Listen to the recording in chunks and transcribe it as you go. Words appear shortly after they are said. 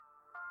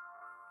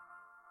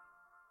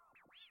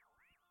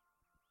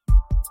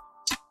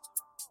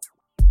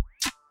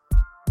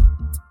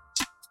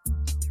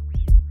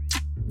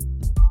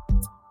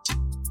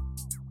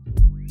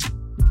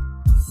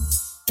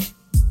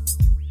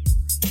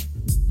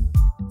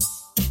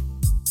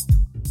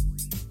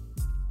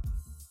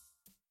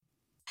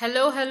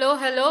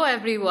Hello,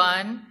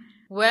 everyone.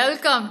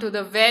 Welcome to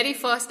the very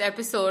first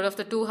episode of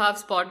the Two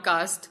Halves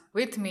podcast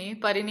with me,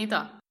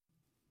 Parinita.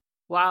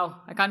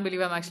 Wow, I can't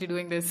believe I'm actually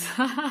doing this.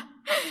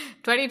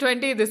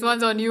 2020, this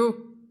one's on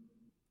you.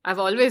 I've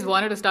always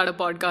wanted to start a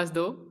podcast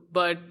though,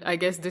 but I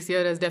guess this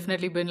year has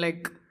definitely been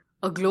like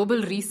a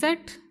global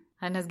reset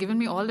and has given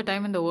me all the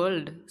time in the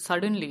world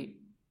suddenly.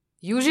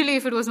 Usually,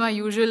 if it was my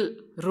usual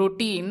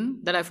routine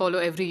that I follow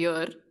every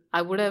year,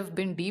 I would have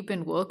been deep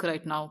in work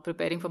right now,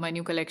 preparing for my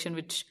new collection,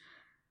 which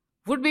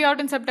would be out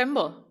in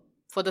September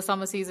for the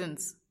summer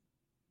seasons.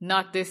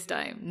 Not this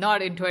time,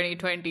 not in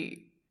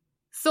 2020.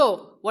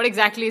 So, what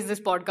exactly is this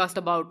podcast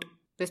about?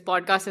 This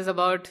podcast is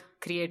about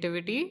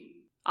creativity,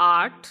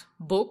 art,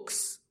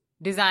 books,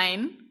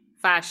 design,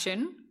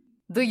 fashion,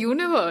 the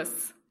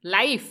universe,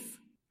 life,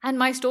 and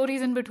my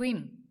stories in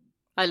between.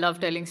 I love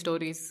telling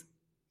stories.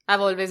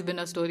 I've always been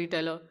a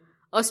storyteller,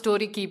 a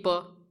story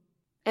keeper.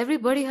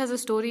 Everybody has a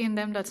story in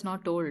them that's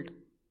not told.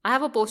 I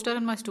have a poster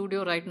in my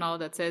studio right now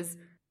that says,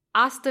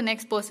 ask the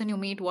next person you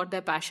meet what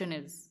their passion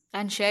is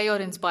and share your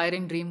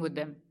inspiring dream with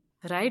them.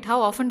 Right?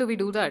 How often do we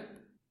do that?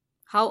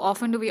 How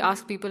often do we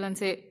ask people and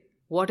say,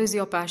 what is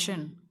your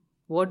passion?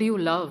 What do you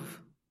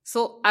love?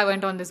 So I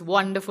went on this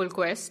wonderful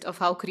quest of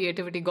how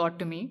creativity got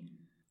to me,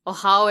 or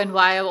how and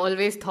why I've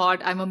always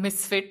thought I'm a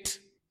misfit.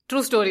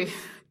 True story.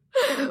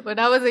 When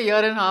I was a year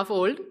and a half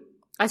old,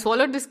 I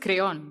swallowed this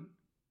crayon.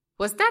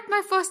 Was that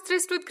my first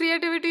tryst with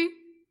creativity?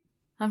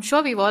 I'm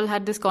sure we've all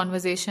had this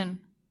conversation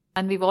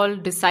and we've all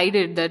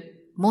decided that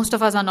most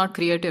of us are not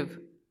creative.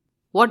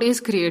 What is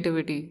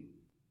creativity?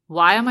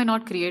 Why am I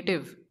not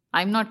creative?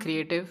 I'm not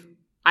creative.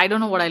 I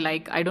don't know what I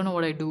like. I don't know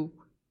what I do.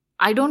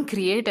 I don't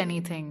create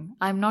anything.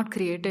 I'm not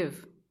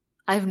creative.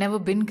 I've never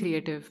been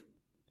creative.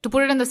 To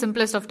put it in the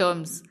simplest of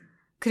terms,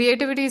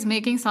 creativity is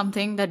making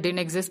something that didn't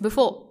exist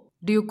before.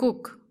 Do you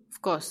cook?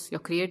 Of course, you're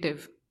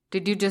creative.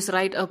 Did you just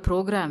write a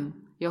program?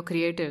 You're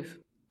creative.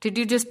 Did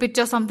you just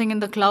picture something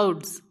in the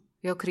clouds?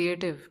 You're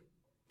creative.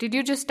 Did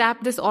you just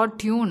tap this odd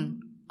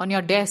tune on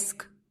your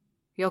desk?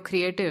 You're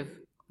creative.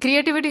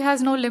 Creativity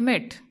has no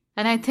limit.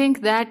 And I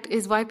think that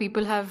is why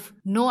people have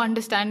no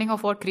understanding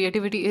of what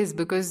creativity is,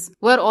 because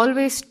we're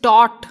always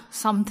taught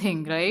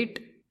something, right?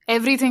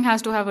 Everything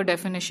has to have a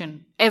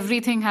definition.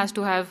 Everything has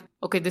to have,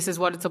 okay, this is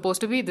what it's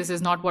supposed to be. This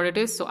is not what it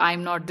is. So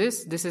I'm not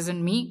this. This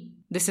isn't me.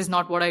 This is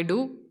not what I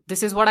do.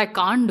 This is what I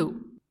can't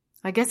do.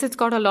 I guess it's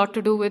got a lot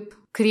to do with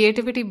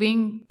creativity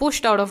being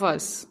pushed out of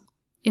us.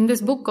 In this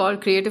book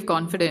called Creative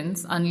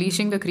Confidence,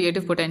 Unleashing the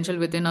Creative Potential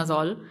Within Us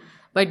All,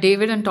 by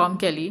David and Tom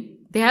Kelly,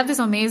 they have this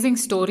amazing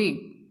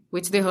story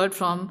which they heard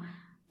from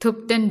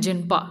Thupten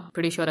Jinpa,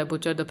 pretty sure I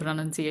butchered the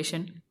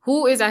pronunciation,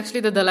 who is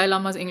actually the Dalai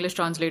Lama's English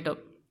translator.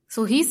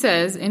 So he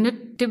says, in the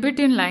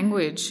Tibetan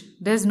language,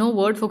 there's no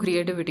word for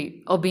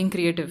creativity or being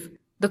creative.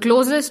 The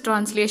closest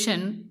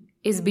translation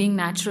is being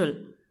natural.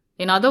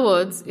 In other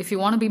words, if you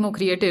want to be more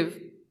creative,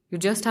 you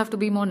just have to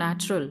be more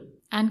natural.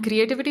 And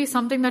creativity is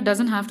something that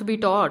doesn't have to be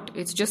taught.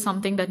 It's just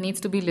something that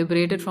needs to be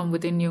liberated from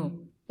within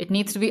you. It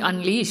needs to be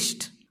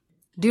unleashed.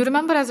 Do you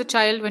remember as a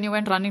child when you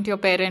went running to your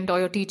parent or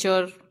your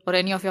teacher or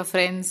any of your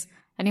friends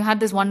and you had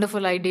this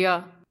wonderful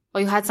idea,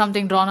 or you had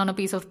something drawn on a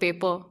piece of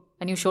paper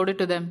and you showed it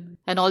to them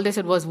and all they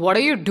said was, what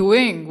are you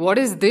doing? What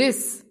is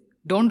this?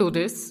 Don't do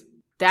this.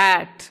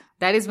 That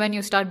is when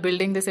you start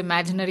building this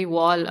imaginary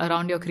wall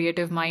around your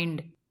creative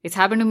mind. It's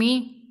happened to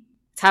me.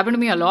 It's happened to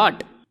me a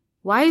lot.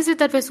 Why is it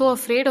that we're so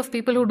afraid of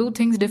people who do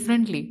things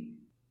differently?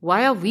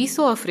 Why are we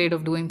so afraid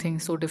of doing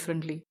things so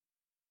differently?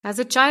 As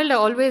a child, I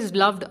always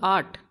loved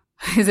art.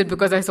 Is it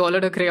because I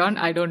swallowed a crayon?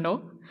 I don't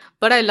know.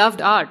 But I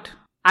loved art.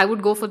 I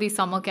would go for these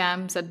summer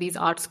camps at these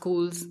art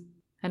schools.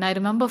 And I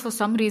remember for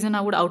some reason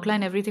I would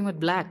outline everything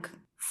with black.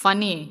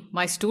 Funny,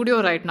 my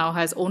studio right now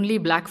has only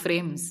black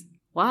frames.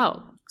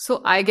 Wow.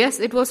 So I guess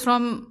it was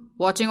from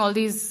watching all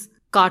these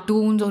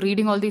cartoons or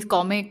reading all these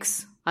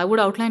comics. I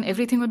would outline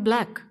everything with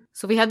black.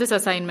 So we had this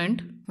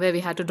assignment where we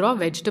had to draw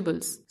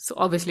vegetables. So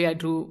obviously I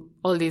drew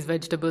all these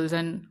vegetables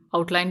and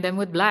outlined them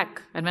with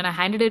black. And when I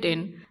handed it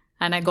in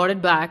and I got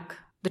it back,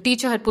 the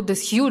teacher had put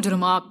this huge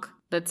remark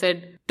that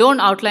said, don't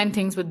outline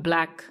things with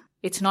black.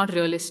 It's not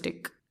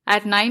realistic.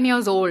 At 9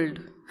 years old,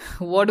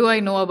 what do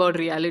I know about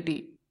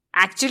reality?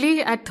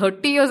 Actually, at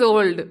 30 years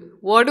old,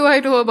 what do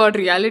I know about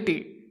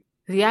reality?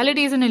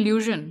 Reality is an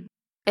illusion.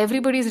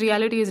 Everybody's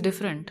reality is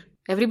different.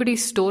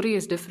 Everybody's story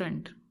is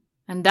different.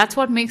 And that's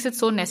what makes it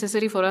so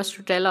necessary for us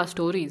to tell our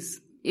stories.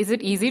 Is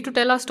it easy to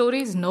tell our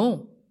stories?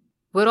 No.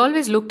 We're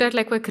always looked at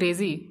like we're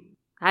crazy.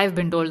 I've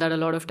been told that a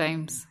lot of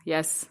times.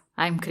 Yes,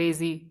 I'm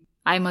crazy.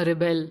 I'm a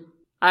rebel.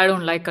 I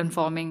don't like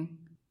conforming.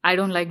 I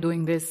don't like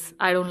doing this.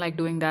 I don't like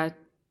doing that.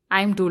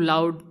 I'm too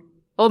loud.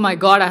 Oh my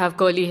God, I have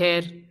curly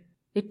hair.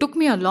 It took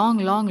me a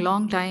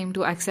long time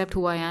to accept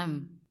who I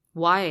am.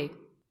 Why?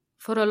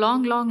 For a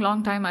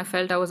long time, I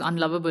felt I was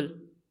unlovable.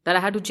 That I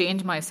had to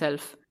change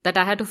myself. That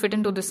I had to fit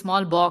into this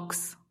small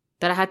box.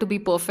 That I had to be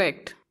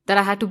perfect. That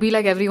I had to be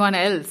like everyone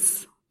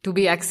else to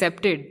be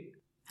accepted.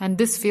 And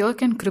this fear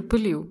can cripple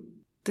you.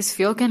 This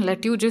fear can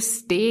let you just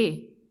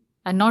stay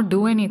and not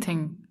do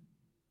anything.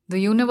 The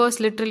universe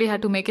literally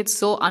had to make it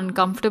so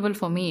uncomfortable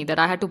for me that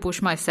I had to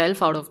push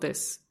myself out of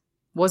this.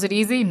 Was it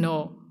easy? No.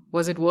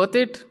 Was it worth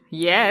it?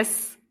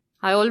 Yes.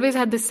 I always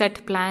had this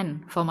set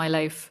plan for my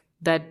life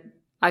that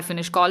I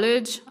finish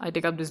college, I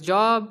take up this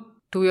job,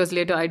 2 years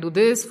later I do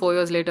this, 4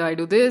 years later I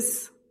do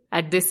this.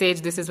 At this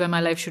age, this is where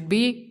my life should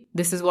be.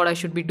 This is what I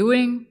should be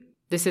doing.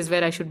 This is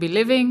where I should be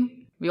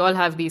living. We all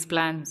have these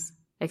plans.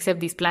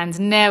 Except these plans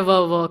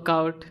never work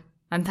out.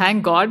 And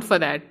thank God for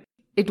that.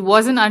 It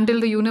wasn't until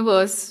the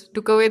universe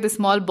took away the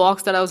small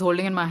box that I was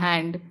holding in my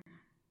hand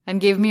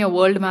and gave me a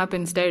world map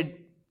instead.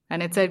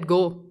 And it said,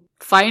 go,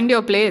 find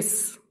your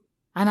place.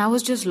 And I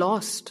was just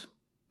lost.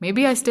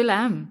 Maybe I still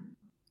am.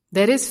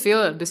 There is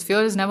fear. This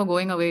fear is never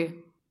going away.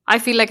 I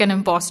feel like an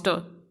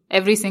imposter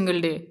every single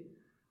day.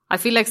 I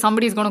feel like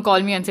somebody's going to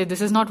call me and say,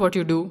 this is not what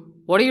you do.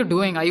 What are you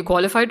doing? Are you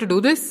qualified to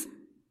do this?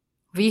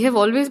 We have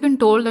always been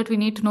told that we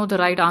need to know the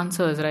right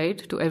answers, right,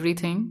 to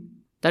everything.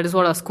 That is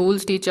what our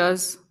schools teach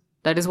us.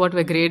 That is what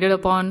we're graded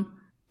upon.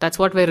 That's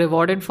what we're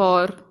rewarded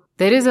for.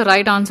 There is a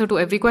right answer to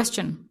every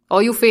question.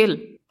 Or you fail.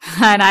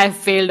 And I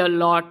failed a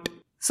lot.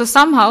 So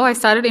somehow I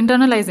started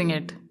internalizing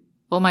it.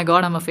 Oh my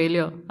God, I'm a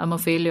failure. I'm a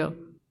failure.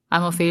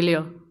 I'm a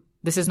failure.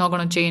 This is not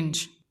going to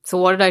change. So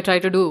what did I try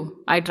to do?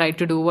 I tried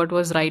to do what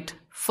was right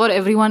for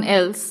everyone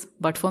else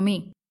but for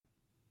me.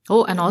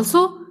 Oh, and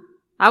also,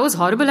 I was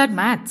horrible at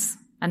maths.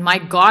 And my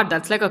God,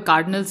 that's like a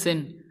cardinal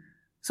sin.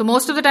 So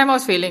most of the time I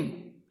was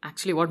failing.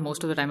 Actually, what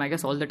most of the time? I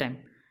guess all the time.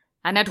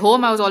 And at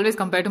home, I was always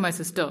compared to my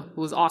sister,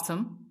 who's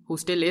awesome, who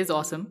still is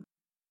awesome.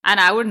 And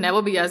I would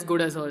never be as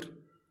good as her.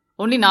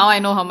 Only now I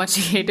know how much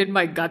she hated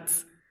my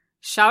guts.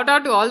 Shout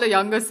out to all the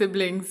younger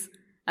siblings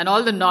and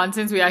all the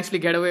nonsense we actually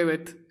get away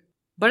with.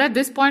 But at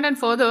this point and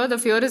further, the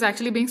fear is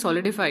actually being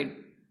solidified.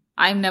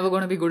 I'm never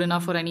going to be good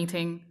enough for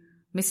anything.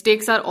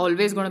 Mistakes are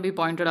always going to be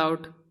pointed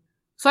out.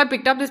 So I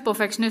picked up this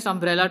perfectionist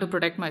umbrella to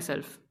protect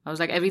myself. I was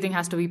like, everything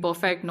has to be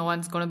perfect. No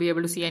one's going to be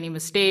able to see any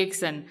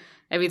mistakes and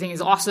everything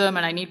is awesome.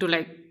 And I need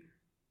to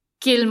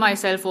kill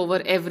myself over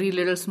every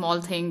little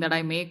small thing that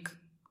I make.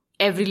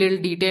 Every little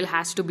detail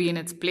has to be in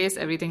its place.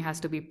 Everything has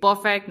to be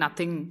perfect.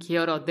 Nothing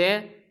here or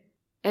there.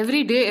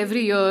 Every day,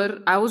 every year,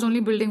 I was only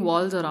building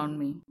walls around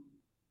me.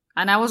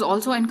 And I was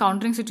also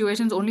encountering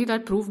situations only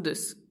that proved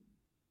this.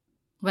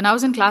 When I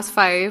was in class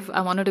 5,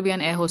 I wanted to be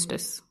an air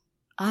hostess.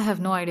 I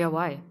have no idea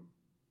why.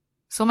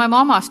 So my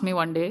mom asked me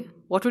one day,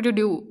 what would you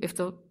do if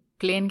the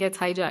plane gets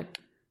hijacked?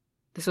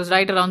 This was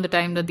right around the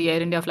time that the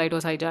Air India flight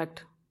was hijacked.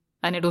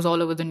 And it was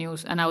all over the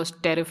news. And I was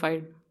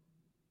terrified.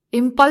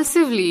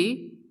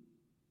 Impulsively,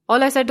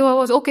 all I said to her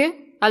was, okay,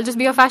 I'll just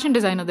be a fashion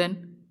designer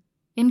then.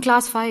 In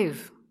class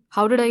 5,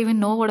 how did I even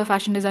know what a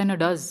fashion designer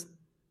does?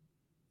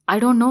 I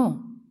don't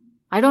know.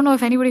 I don't know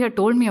if anybody had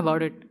told me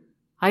about it.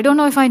 I don't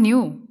know if I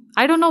knew.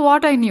 I don't know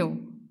what I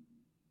knew.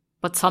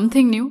 But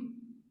something new.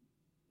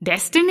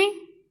 Destiny?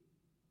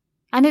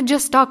 And it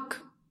just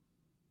stuck.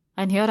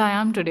 And here I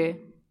am today.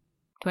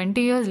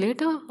 20 years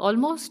later,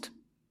 almost.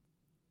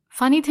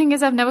 Funny thing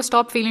is, I've never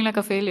stopped feeling like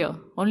a failure.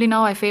 Only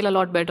now I fail a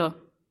lot better.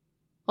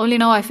 Only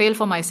now I fail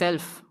for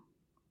myself.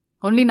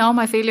 Only now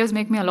my failures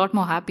make me a lot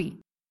more happy.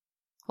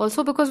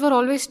 Also because we're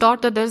always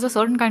taught that there's a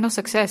certain kind of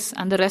success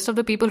and the rest of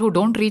the people who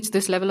don't reach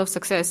this level of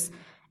success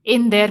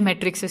in their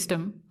metric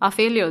system are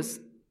failures.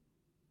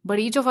 But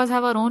each of us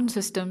have our own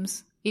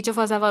systems. Each of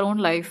us have our own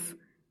life.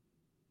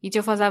 Each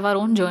of us have our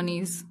own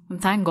journeys.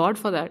 And thank God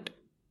for that.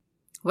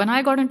 When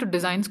I got into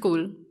design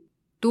school,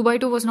 2 by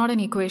 2 was not an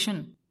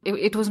equation.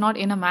 It was not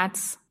in a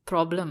maths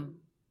problem.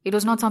 It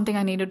was not something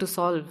I needed to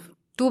solve.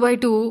 2 by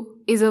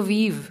 2 is a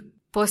weave,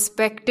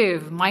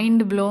 perspective,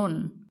 mind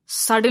blown.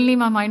 Suddenly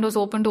my mind was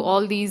open to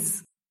all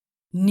these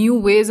new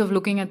ways of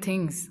looking at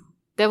things.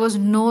 There was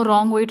no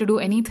wrong way to do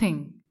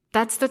anything.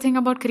 That's the thing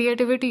about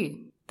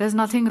creativity. There's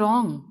nothing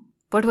wrong.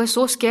 But we're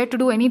so scared to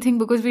do anything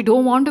because we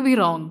don't want to be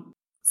wrong.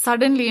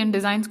 Suddenly in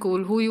design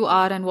school, who you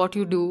are and what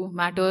you do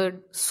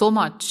mattered so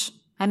much.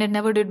 And it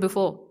never did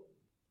before.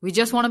 We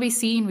just want to be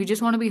seen. We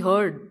just want to be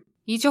heard.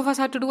 Each of us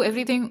had to do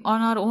everything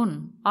on our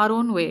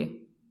own way.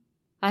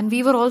 And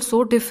we were all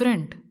so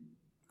different.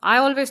 I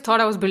always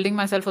thought I was building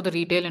myself for the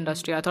retail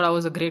industry. I thought I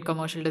was a great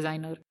commercial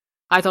designer.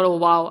 I thought, oh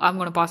wow, I'm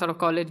going to pass out of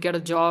college, get a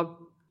job.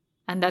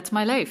 And that's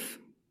my life.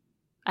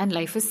 And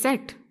life is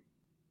set.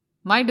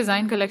 My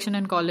design collection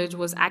in college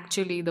was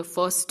actually the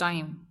first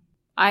time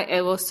I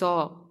ever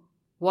saw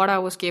what I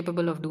was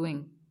capable of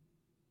doing.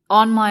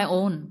 On my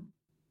own.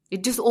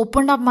 It just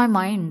opened up my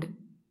mind.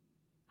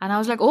 And I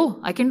was like,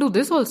 oh, I can do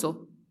this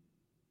also.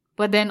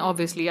 But then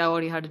obviously I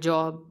already had a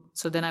job.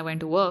 So then I went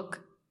to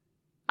work.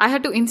 I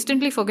had to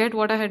instantly forget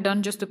what I had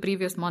done just the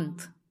previous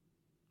month.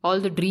 All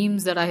the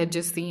dreams that I had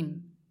just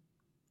seen.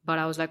 But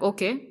I was like,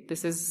 okay,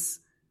 this is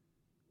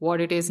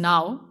what it is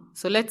now.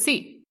 So let's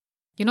see.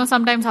 You know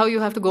sometimes how you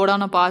have to go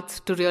down a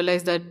path to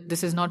realize that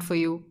this is not for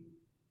you.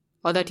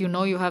 Or that you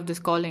know you have this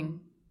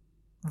calling.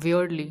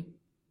 Weirdly.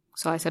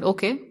 So I said,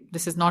 okay,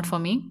 this is not for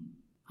me.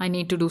 I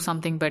need to do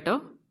something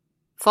better.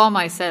 For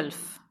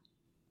myself.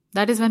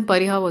 That is when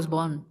Pariha was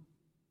born.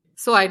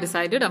 So I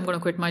decided I'm going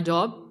to quit my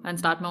job and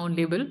start my own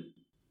label.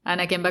 And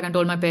I came back and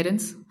told my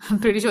parents. I'm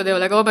pretty sure they were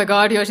like, oh my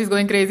god, here she's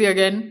going crazy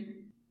again.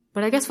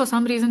 But I guess for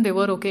some reason they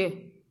were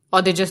okay.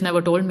 Or they just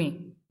never told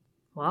me.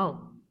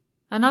 Wow.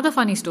 Another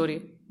funny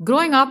story.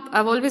 Growing up,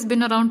 I've always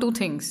been around two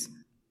things.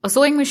 A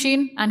sewing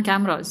machine and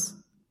cameras.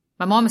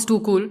 My mom is too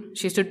cool.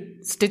 She used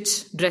to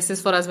stitch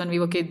dresses for us when we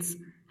were kids.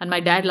 And my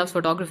dad loves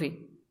photography.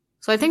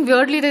 So I think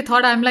weirdly they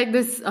thought I'm like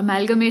this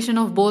amalgamation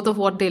of both of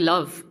what they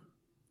love.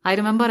 I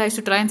remember I used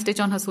to try and stitch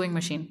on her sewing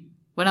machine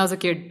when I was a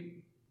kid.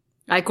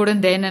 I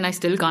couldn't then and I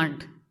still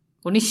can't.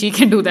 Only she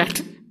can do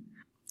that.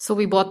 So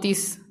we bought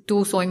these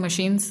two sewing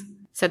machines,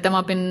 set them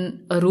up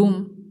in a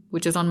room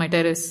which is on my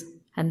terrace.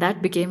 And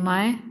that became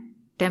my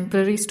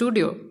temporary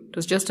studio. It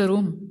was just a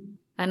room.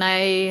 And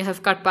I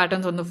have cut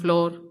patterns on the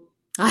floor.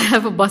 I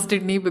have a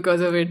busted knee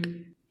because of it.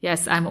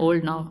 Yes, I'm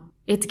old now.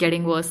 It's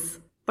getting worse.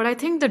 But I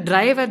think the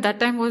drive at that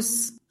time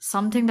was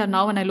something that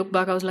now when I look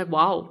back, I was like,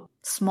 wow.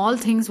 Small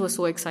things were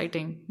so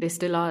exciting. They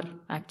still are,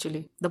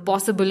 actually. The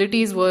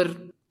possibilities were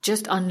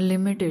just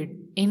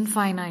unlimited,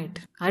 infinite.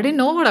 I didn't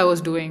know what I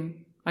was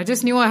doing. I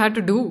just knew I had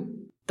to do.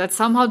 That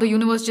somehow the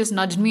universe just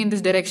nudged me in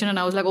this direction and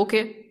I was like,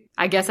 okay,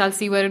 I guess I'll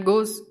see where it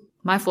goes.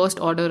 My first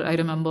order, I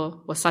remember,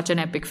 was such an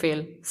epic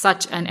fail.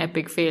 Such an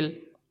epic fail.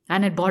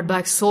 And it brought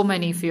back so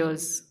many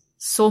fears.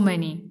 So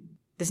many.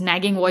 This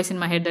nagging voice in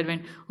my head that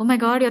went, oh my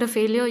god, you're a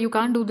failure. You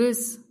can't do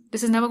this.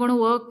 This is never going to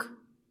work.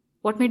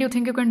 What made you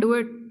think you can do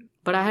it?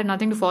 But I had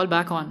nothing to fall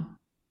back on.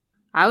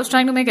 I was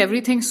trying to make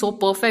everything so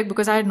perfect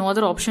because I had no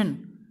other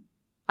option.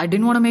 I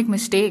didn't want to make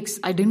mistakes.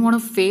 I didn't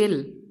want to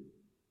fail.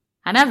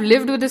 And I've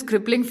lived with this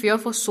crippling fear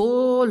for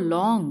so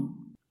long.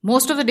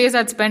 Most of the days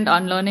I'd spent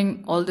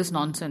unlearning all this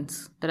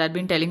nonsense that I'd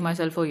been telling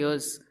myself for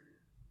years.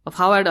 Of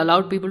how I'd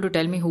allowed people to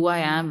tell me who I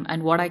am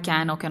and what I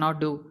can or cannot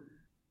do.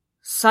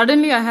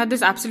 Suddenly I had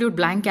this absolute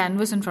blank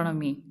canvas in front of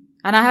me.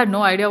 And I had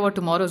no idea what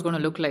tomorrow was going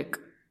to look like.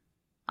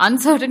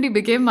 Uncertainty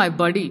became my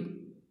buddy.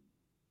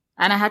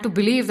 And I had to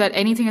believe that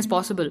anything is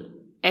possible.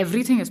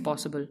 Everything is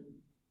possible.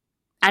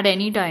 At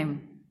any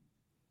time.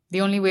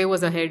 The only way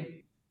was ahead.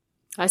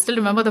 I still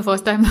remember the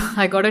first time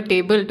I got a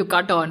table to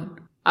cut on.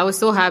 I was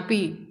so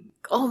happy.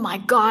 Oh my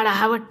god, I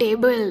have a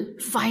table.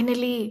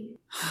 Finally.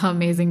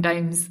 Amazing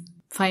times.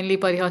 Finally,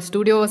 Pariha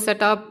studio was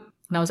set up.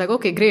 And I was like,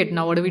 okay, great.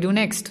 Now what do we do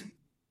next?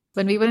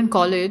 When we were in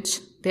college,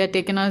 they had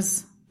taken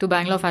us to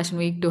Bangalore Fashion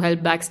Week to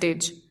help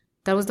backstage.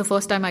 That was the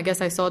first time I guess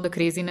I saw the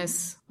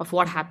craziness of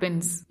what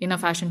happens in a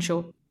fashion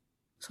show.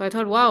 So I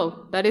thought,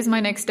 wow, that is my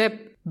next step.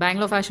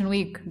 Bangalore Fashion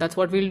Week. That's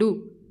what we'll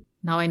do.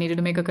 Now I needed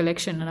to make a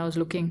collection and I was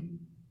looking.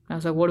 I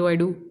was like, what do I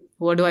do?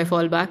 What do I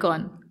fall back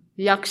on?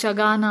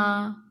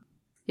 Yakshagana.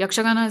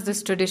 Yakshagana is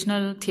this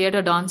traditional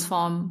theatre dance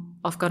form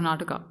of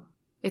Karnataka.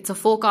 It's a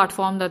folk art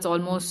form that's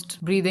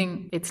almost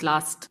breathing its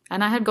last.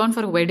 And I had gone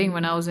for a wedding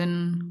when I was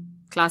in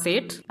class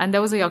 8 and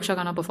there was a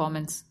Yakshagana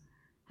performance.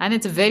 And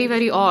it's very,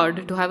 very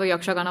odd to have a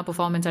Yakshagana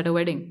performance at a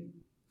wedding.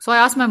 So I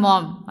asked my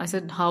mom, I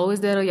said, how is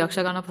there a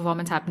Yakshagana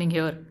performance happening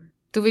here?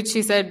 To which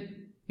she said,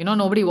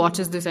 nobody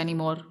watches this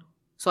anymore.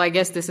 So I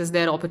guess this is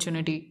their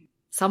opportunity.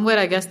 Somewhere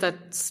I guess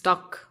that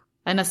stuck.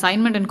 An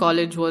assignment in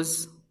college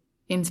was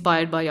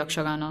inspired by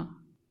Yakshagana.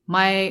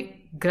 My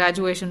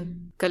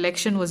graduation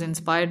collection was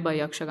inspired by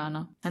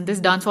Yakshagana. And this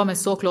dance form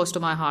is so close to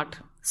my heart.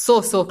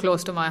 So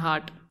close to my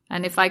heart.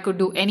 And if I could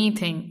do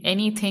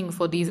anything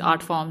for these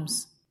art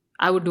forms,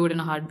 I would do it in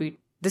a heartbeat.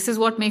 This is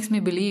what makes me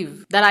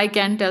believe that I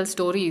can tell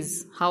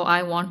stories how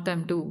I want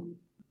them to.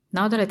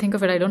 Now that I think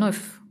of it, I don't know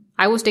if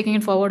I was taking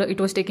it forward or it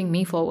was taking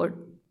me forward.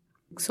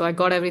 So I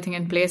got everything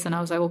in place and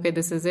I was like, okay,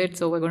 this is it.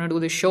 So we're going to do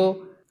this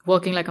show,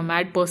 working like a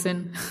mad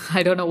person.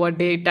 I don't know what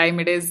time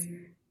it is.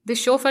 This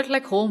show felt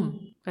like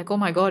home. Like, oh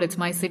my God, it's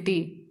my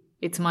city.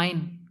 It's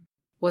mine.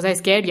 Was I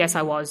scared? Yes,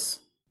 I was.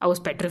 I was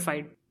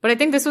petrified. But I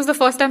think this was the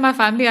first time my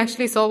family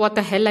actually saw what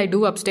the hell I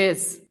do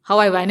upstairs. How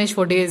I vanish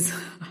for days.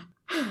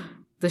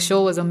 The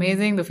show was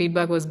amazing. The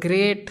feedback was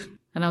great.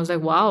 And I was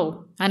like,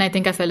 wow. And I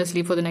think I fell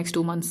asleep for the next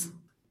 2 months.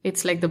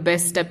 It's like the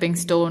best stepping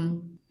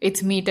stone.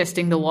 It's me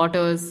testing the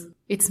waters.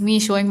 It's me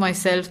showing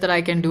myself that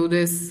I can do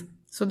this.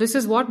 So this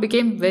is what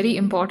became very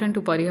important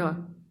to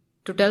Pariha.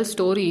 To tell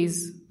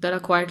stories that are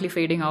quietly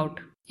fading out.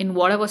 In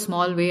whatever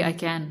small way I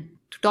can.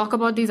 To talk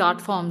about these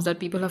art forms that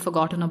people have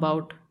forgotten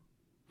about.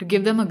 To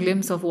give them a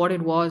glimpse of what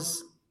it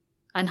was.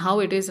 And how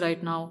it is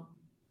right now.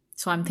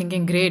 So I'm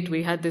thinking, great,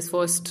 we had this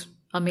first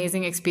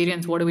amazing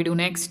experience. What do we do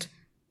next?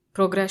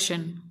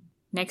 Progression.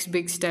 Next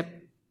big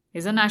step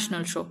is a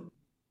national show.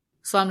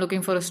 So I'm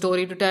looking for a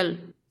story to tell.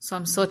 So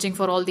I'm searching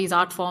for all these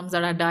art forms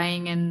that are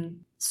dying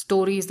and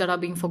stories that are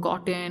being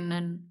forgotten.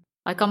 And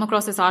I come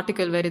across this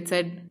article where it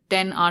said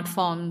 10 art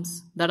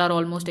forms that are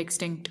almost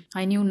extinct.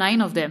 I knew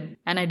 9 of them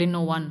and I didn't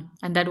know one.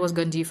 And that was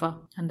Ganjifa.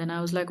 And then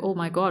I was like, oh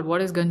my God,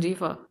 what is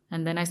Ganjifa?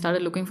 And then I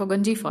started looking for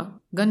Ganjifa.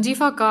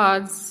 Ganjifa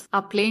cards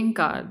are playing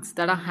cards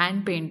that are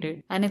hand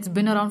painted. And it's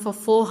been around for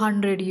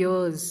 400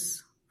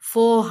 years.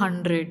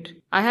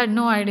 400. I had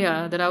no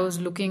idea that I was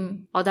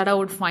looking or that I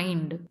would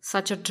find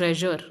such a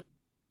treasure.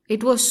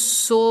 It was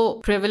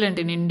so prevalent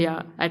in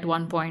India at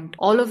one point.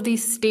 All of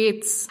these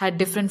states had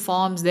different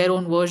forms, their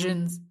own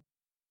versions.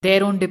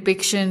 their own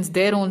depictions,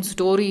 their own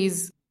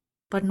stories.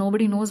 But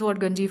nobody knows what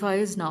Ganjifa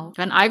is now.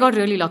 And I got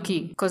really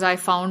lucky because I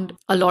found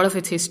a lot of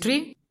its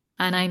history.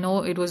 And I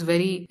know it was a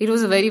very,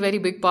 very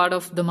big part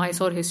of the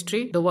Mysore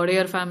history, the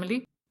Wadeyar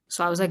family.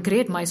 So I was like,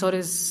 great, Mysore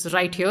is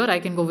right here. I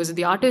can go visit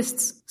the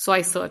artists. So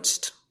I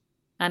searched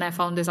and I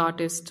found this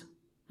artist.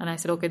 And I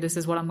said, okay, this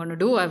is what I'm going to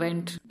do. I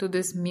went to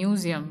this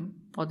museum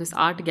or this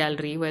art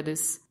gallery where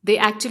they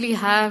actually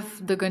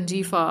have the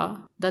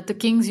Ganjifa that the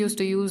kings used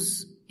to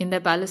use in their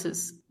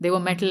palaces. They were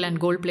metal and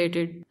gold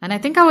plated. And I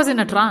think I was in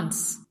a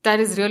trance. That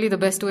is really the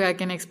best way I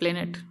can explain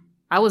it.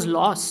 I was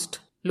lost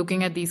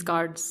looking at these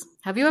cards.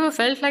 Have you ever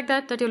felt like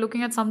that you're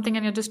looking at something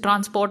and you're just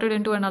transported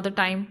into another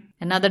time,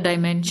 another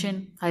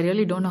dimension? I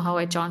really don't know how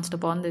I chanced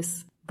upon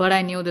this, but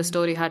I knew the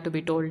story had to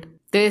be told.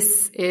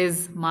 This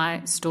is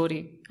my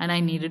story and I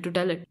needed to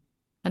tell it.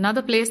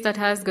 Another place that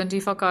has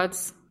Ganjifa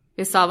cards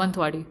is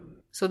Sawantwadi.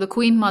 So the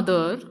Queen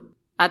Mother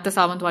at the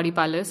Sawantwadi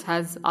Palace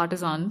has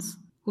artisans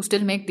who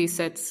still make these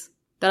sets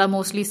that are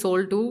mostly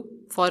sold to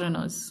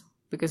foreigners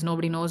because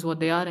nobody knows what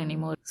they are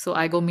anymore. So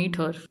I go meet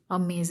her.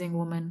 Amazing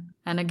woman.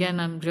 And again,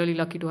 I'm really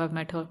lucky to have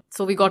met her.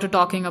 So we got to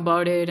talking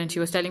about it and she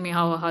was telling me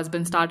how her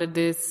husband started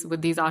this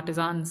with these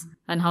artisans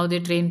and how they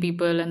train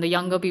people, and the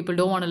younger people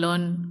don't want to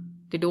learn.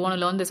 They don't want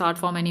to learn this art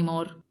form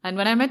anymore. And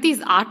when I met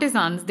these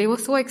artisans, they were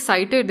so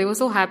excited. They were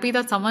so happy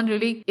that someone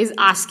really is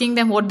asking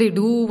them what they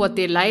do, what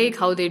they like,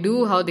 how they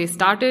do, how they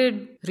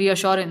started.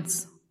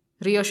 Reassurance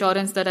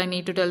that I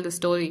need to tell the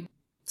story.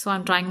 So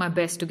I'm trying my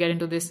best to get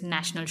into this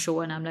national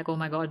show and I'm like, oh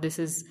my God, this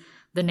is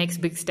the next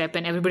big step.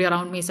 And everybody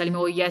around me is telling me,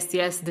 oh yes,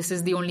 this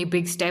is the only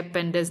big step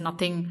and there's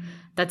nothing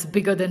that's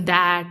bigger than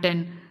that.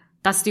 And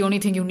that's the only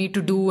thing you need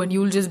to do and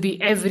you'll just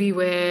be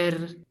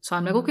everywhere. So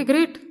I'm like, okay,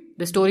 great.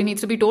 The story needs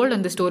to be told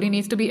and the story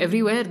needs to be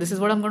everywhere. This is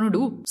what I'm going to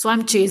do. So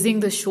I'm chasing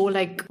the show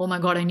like, oh my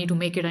God, I need to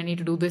make it. I need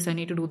to do this. I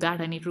need to do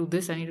that. I need to do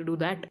this. I need to do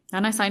that.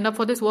 And I signed up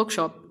for this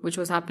workshop, which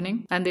was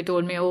happening. And they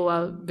told me,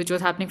 which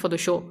was happening for the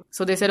show.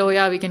 So they said, oh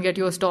yeah, we can get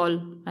you a stall.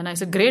 And I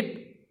said,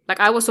 great. Like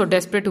I was so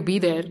desperate to be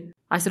there.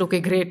 I said, okay,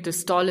 great. This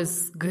stall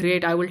is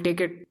great. I will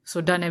take it. So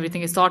done.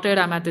 Everything is sorted.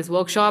 I'm at this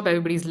workshop.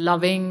 Everybody's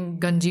loving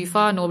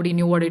Ganjifa. Nobody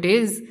knew what it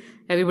is.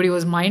 Everybody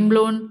was mind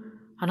blown.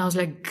 And I was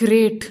like,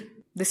 great.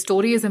 This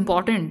story is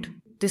important.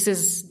 This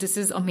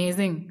is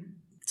amazing.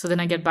 So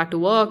then I get back to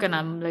work and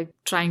I'm like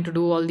trying to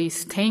do all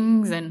these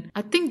things. And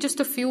I think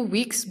just a few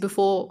weeks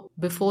before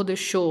the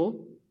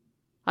show,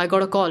 I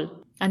got a call.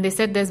 And they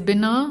said there's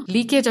been a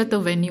leakage at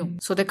the venue.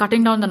 So they're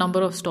cutting down the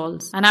number of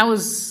stalls. And I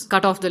was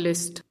cut off the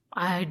list.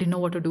 I didn't know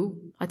what to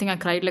do. I think I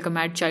cried like a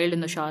mad child in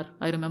the shower.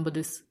 I remember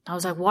this. I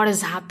was like, what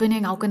is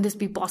happening? How can this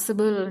be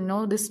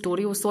possible? This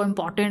story was so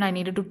important. I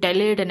needed to tell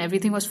it and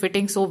everything was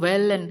fitting so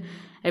well and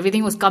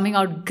everything was coming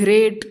out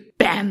great.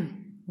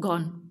 Bam!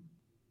 Gone.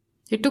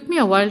 It took me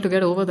a while to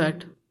get over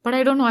that. But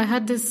I don't know. I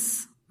had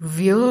this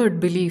weird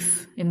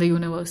belief in the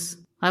universe.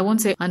 I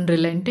won't say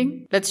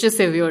unrelenting. Let's just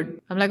say weird.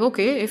 I'm like,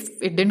 okay, if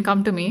it didn't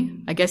come to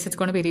me, I guess it's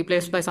going to be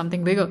replaced by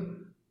something bigger,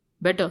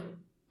 better,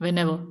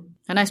 whenever.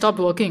 And I stopped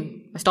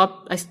working.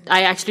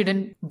 I actually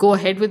didn't go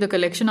ahead with the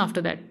collection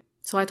after that.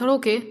 So I thought,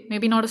 okay,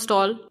 maybe not a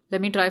stall.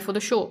 Let me try for the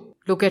show.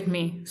 Look at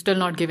me, still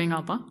not giving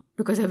up,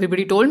 because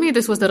everybody told me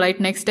this was the right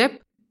next step.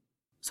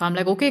 So I'm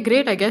like, okay,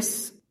 great. I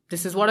guess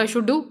this is what I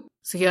should do.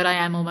 So here I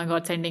am, oh my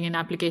God, sending in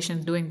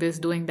applications, doing this,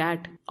 doing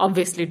that.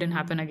 Obviously it didn't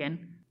happen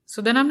again.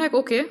 So then I'm like,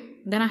 okay.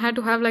 Then I had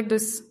to have like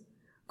this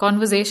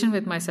conversation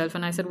with myself.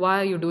 And I said,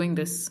 why are you doing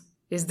this?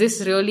 Is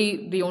this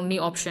really the only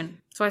option?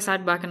 So I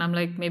sat back and I'm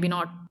like, maybe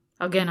not.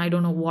 Again, I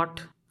don't know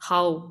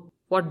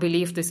what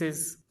belief this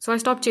is. So I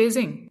stopped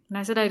chasing. And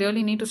I said, I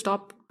really need to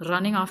stop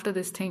running after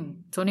this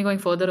thing. It's only going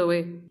further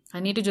away. I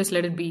need to just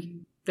let it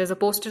be. There's a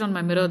post-it on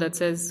my mirror that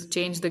says,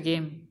 change the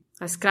game.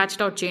 I scratched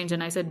out change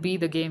and I said, be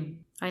the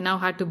game. I now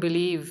had to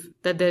believe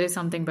that there is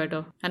something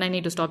better and I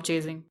need to stop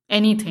chasing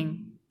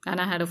anything.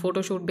 And I had a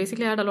photo shoot.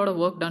 Basically, I had a lot of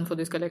work done for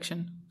this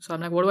collection. So I'm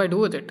like, what do I do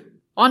with it?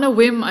 On a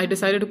whim, I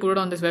decided to put it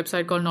on this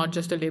website called Not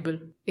Just a Label.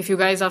 If you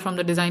guys are from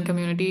the design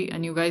community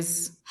and you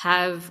guys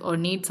have or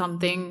need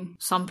something,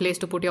 some place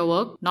to put your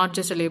work, Not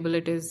Just a Label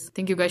it is. I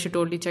think you guys should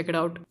totally check it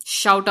out.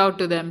 Shout out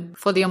to them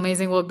for the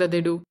amazing work that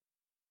they do.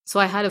 So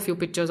I had a few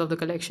pictures of the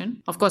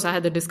collection. Of course, I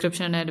had the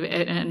description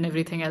and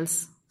everything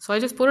else. So I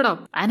just put it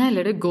up and I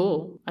let it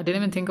go. I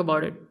didn't even think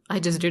about it. I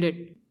just did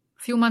it.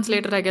 Few months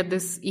later, I get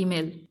this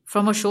email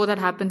from a show that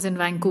happens in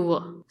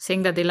Vancouver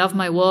saying that they love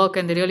my work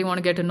and they really want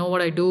to get to know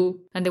what I do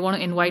and they want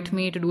to invite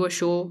me to do a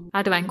show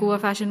at Vancouver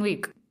Fashion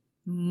Week.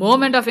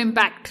 Moment of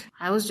impact.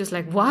 I was just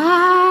like,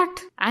 what?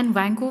 And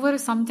Vancouver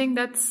is something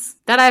that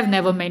I've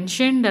never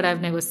mentioned, that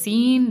I've never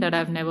seen,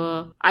 I'd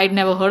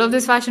never heard of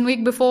this fashion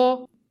week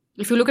before.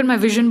 If you look at my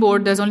vision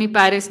board, there's only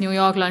Paris, New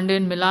York,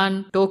 London,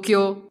 Milan,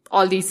 Tokyo,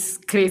 all these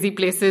crazy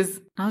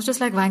places. I was just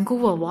like,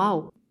 Vancouver,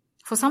 wow.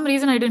 For some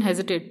reason, I didn't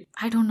hesitate.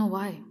 I don't know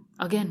why.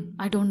 Again,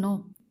 I don't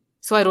know.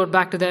 So I wrote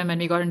back to them and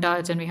we got in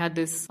touch and we had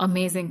this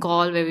amazing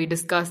call where we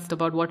discussed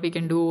about what we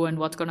can do and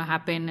what's going to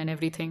happen and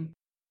everything.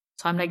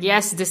 So I'm like,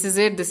 yes, this is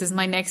it. This is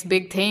my next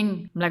big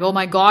thing. I'm like, oh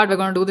my God, we're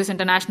going to do this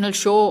international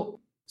show.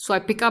 So I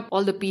pick up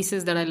all the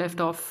pieces that I left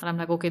off and I'm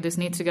like, okay, this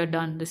needs to get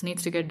done. This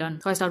needs to get done.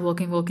 So I start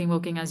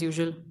working as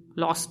usual.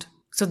 Lost.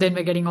 So then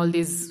we're getting all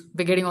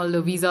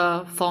the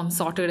visa forms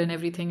sorted and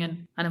everything.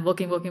 And I'm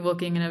working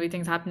and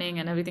everything's happening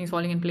and everything's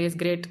falling in place.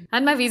 Great.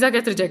 And my visa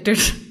gets rejected.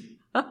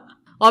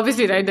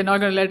 Obviously, right? They're not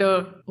going to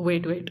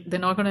let They're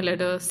not going to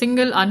let a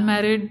single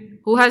unmarried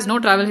who has no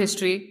travel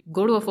history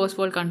go to a first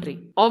world country.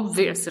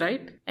 Obvious,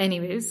 right?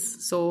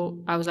 Anyways,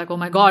 so I was like, oh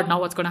my God,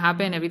 now what's going to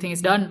happen? Everything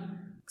is done.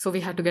 So we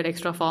had to get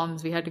extra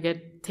forms. We had to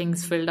get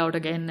things filled out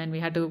again. And we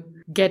had to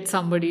get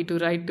somebody to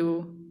write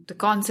to the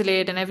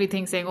consulate and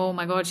everything saying, oh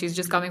my God, she's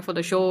just coming for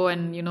the show.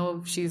 And,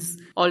 she's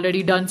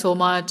already done so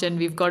much and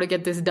we've got to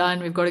get this done.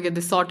 We've got to get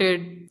this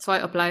sorted. So I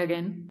apply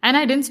again. And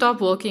I didn't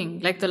stop working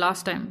like the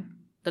last time.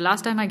 The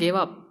last time I gave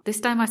up. This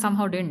time I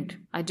somehow didn't.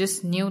 I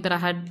just knew that I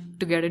had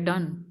to get it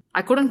done.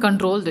 I couldn't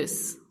control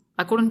this.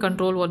 I couldn't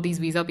control what these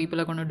visa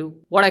people are going to do.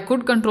 What I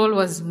could control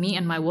was me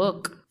and my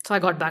work. So I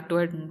got back to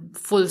it in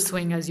full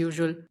swing as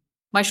usual.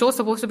 My show's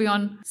supposed to be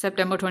on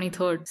September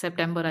 23rd.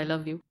 September, I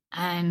love you.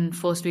 And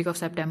first week of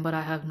September,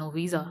 I have no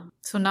visa.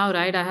 So now,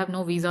 right, I have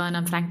no visa and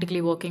I'm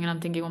frantically working and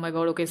I'm thinking, oh my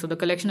God, okay, so the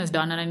collection is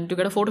done and I need to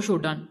get a photo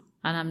shoot done.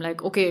 And I'm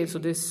like, okay, so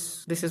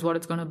this is what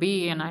it's going to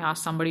be. And I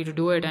asked somebody to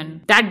do it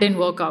and that didn't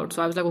work out.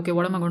 So I was like, okay,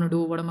 what am I going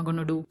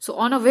to do? So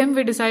on a whim,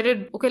 we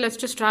decided, okay, let's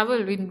just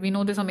travel. We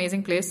know this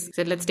amazing place.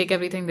 Said, let's take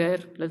everything there.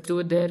 Let's do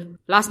it there.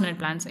 Last minute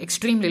plans,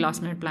 extremely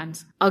last minute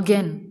plans.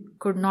 Again,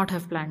 could not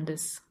have planned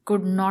this.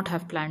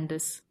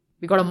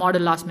 We got a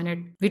model last minute.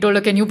 We told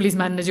her, can you please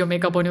manage your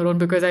makeup on your own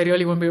because I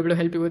really won't be able to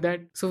help you with that.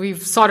 So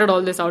we've sorted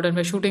all this out and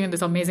we're shooting in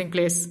this amazing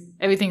place.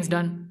 Everything's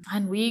done.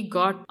 And we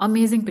got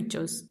amazing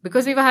pictures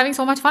because we were having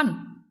so much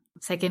fun.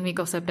 Second week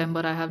of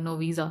September, I have no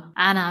visa.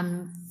 And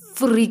I'm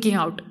freaking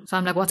out. So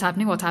I'm like, what's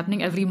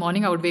happening? Every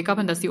morning I would wake up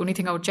and that's the only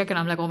thing I would check. And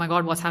I'm like, oh my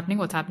God, what's happening?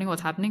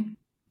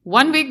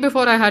 1 week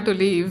before I had to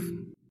leave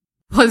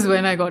was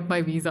when I got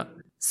my visa.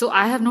 So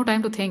I have no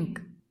time to think.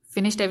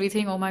 Finished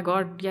everything. Oh my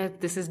God, yeah,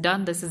 this is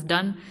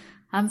done.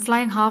 I'm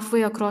flying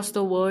halfway across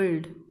the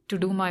world to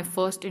do my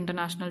first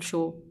international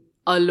show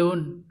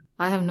alone.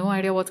 I have no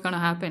idea what's going to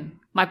happen.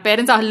 My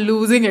parents are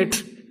losing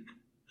it.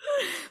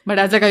 But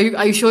I was like,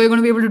 are you sure you're going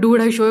to be able to do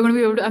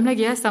it? I'm like,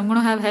 yes, I'm going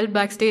to have help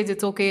backstage.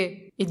 It's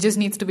okay. It just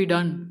needs to be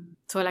done.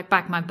 So I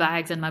pack my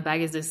bags and my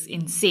bag is this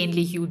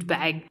insanely huge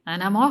bag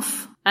and I'm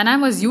off. And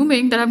I'm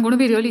assuming that I'm going to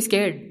be really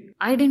scared.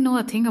 I didn't know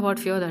a thing about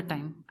fear that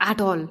time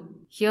at all.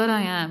 Here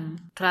I am,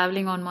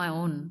 traveling on my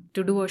own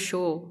to do a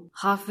show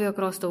halfway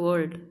across the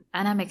world.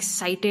 And I'm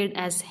excited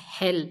as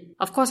hell.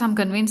 Of course, I'm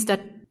convinced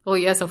that, oh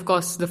yes, of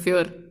course, the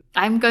fear.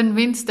 I'm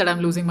convinced that I'm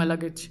losing my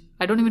luggage.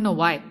 I don't even know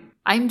why.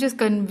 I'm just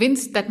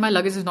convinced that my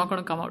luggage is not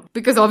going to come out.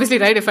 Because obviously,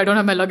 right, if I don't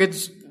have my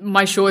luggage,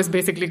 my show is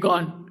basically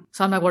gone.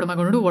 So I'm like, what am I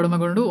going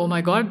to do? Oh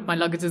my God, my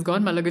luggage is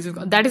gone.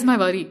 That is my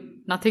worry.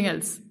 Nothing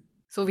else.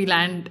 So we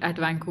land at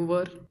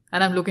Vancouver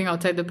and I'm looking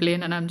outside the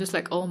plane and I'm just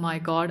like, oh my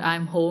God,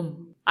 I'm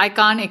home. I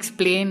can't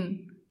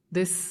explain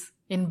this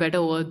in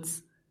better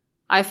words.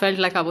 I felt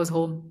like I was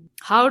home.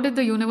 How did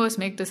the universe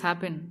make this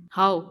happen?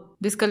 How?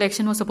 This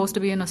collection was supposed to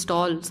be in a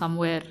stall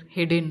somewhere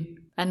hidden.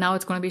 And now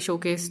it's going to be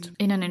showcased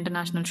in an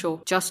international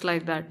show. Just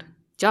like that.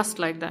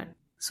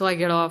 So I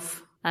get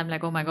off. I'm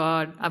like, oh my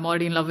God, I'm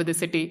already in love with the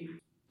city.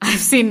 I've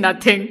seen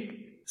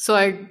nothing. So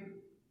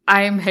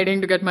I am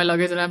heading to get my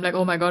luggage and I'm like,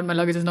 oh my God, my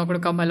luggage is not going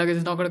to come.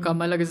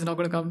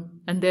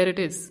 And there it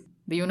is.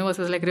 The universe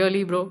was like,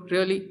 really, bro?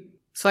 Really?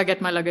 So I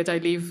get my luggage, I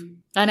leave.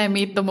 And I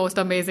meet the most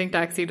amazing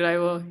taxi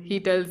driver. He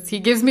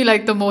gives me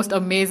the most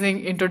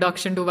amazing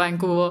introduction to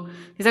Vancouver.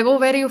 He's like, oh,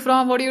 where are you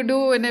from? What do you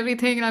do? And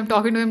everything. And I'm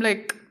talking to him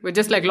we're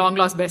just long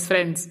lost best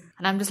friends.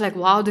 And I'm just like,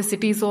 wow, this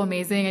city is so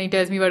amazing. And he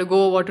tells me where to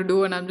go, what to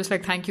do. And I'm just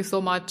like, thank you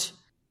so much.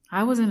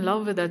 I was in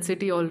love with that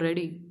city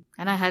already.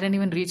 And I hadn't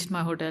even reached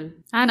my hotel.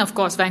 And of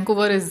course,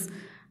 Vancouver is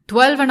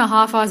 12 and a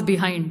half hours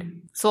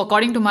behind. So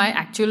according to my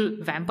actual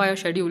vampire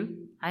schedule,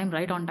 I am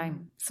right on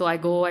time. So I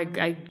go,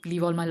 I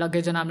leave all my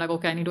luggage and I'm like,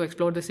 okay, I need to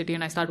explore the city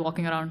and I start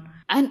walking around.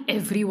 And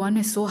everyone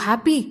is so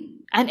happy.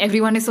 And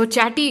everyone is so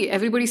chatty.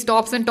 Everybody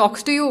stops and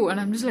talks to you. And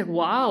I'm just like,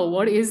 wow,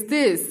 what is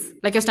this?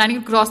 You're standing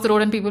across the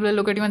road and people will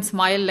look at you and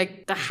smile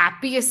the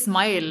happiest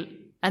smile.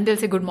 And they'll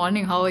say, good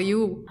morning, how are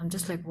you? I'm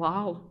just like,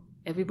 wow,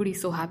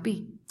 everybody's so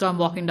happy. So I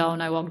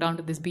walk down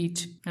to this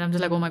beach. And I'm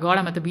just like, oh my God,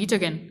 I'm at the beach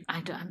again.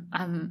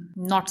 I'm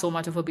not so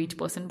much of a beach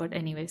person, but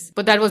anyways.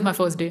 But that was my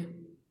first day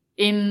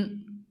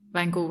in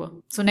Vancouver.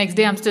 So next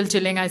day I'm still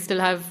chilling. I still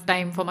have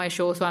time for my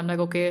show. So I'm like,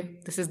 okay,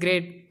 this is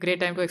great.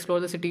 Great time to explore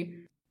the city.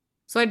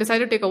 So I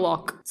decided to take a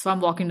walk. So I'm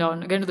walking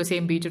down again to the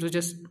same beach. It was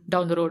just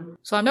down the road.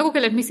 So I'm like,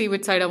 okay, let me see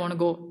which side I want to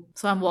go.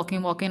 So I'm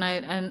walking.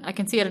 And I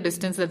can see at a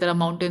distance that there are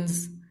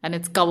mountains and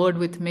it's covered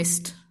with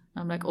mist.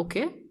 I'm like,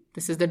 okay,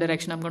 this is the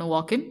direction I'm going to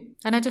walk in.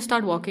 And I just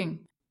start walking.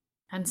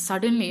 And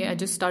suddenly I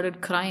just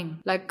started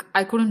crying.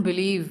 I couldn't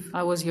believe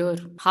I was here.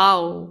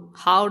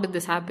 How did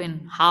this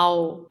happen?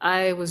 How?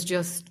 I was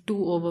just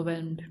too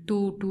overwhelmed.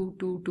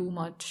 Too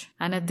much.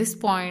 And at this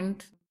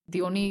point,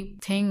 The only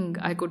thing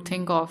I could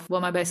think of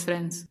were my best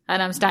friends.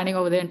 And I'm standing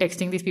over there and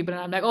texting these people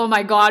and I'm like, oh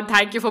my God,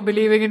 thank you for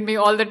believing in me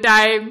all the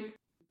time.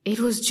 It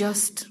was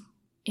just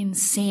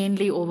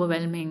insanely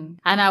overwhelming.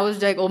 And I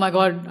was like, oh my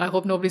God, I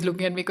hope nobody's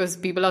looking at me because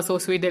people are so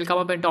sweet. They'll come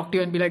up and talk to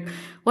you and be like,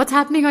 what's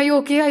happening? Are you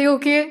okay? Are you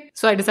okay?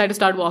 So I decided to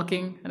start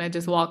walking and I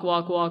just walk.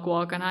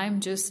 And I'm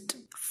just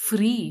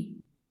free.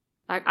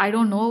 Like, I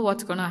don't know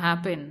what's going to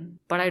happen,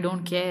 but I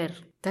don't care.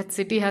 That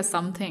city has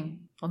something.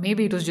 Or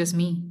maybe it was just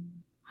me.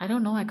 I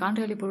don't know. I can't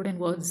really put it in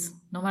words,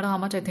 no matter how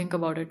much I think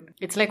about it.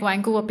 It's like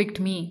Vancouver picked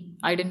me.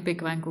 I didn't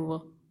pick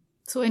Vancouver.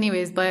 So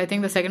anyways, by I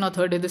think the second or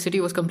third day, the city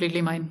was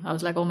completely mine. I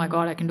was like, oh my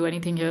God, I can do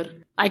anything here.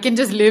 I can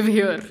just live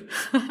here.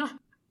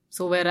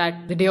 So we're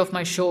at the day of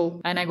my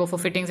show and I go for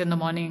fittings in the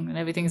morning and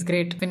everything's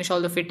great. Finish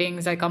all the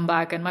fittings, I come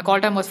back and my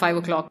call time was 5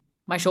 o'clock.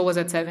 My show was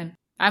at 7.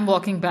 I'm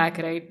walking back,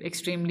 right?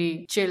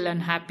 Extremely chill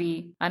and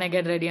happy. And I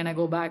get ready and I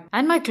go back.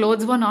 And my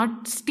clothes were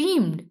not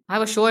steamed. I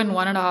have a show in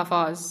 1.5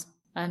 hours.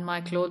 And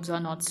my clothes are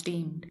not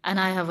steamed. And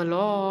I have a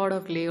lot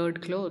of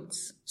layered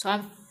clothes. So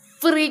I'm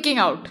freaking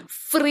out.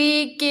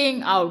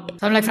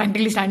 So I'm like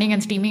frantically standing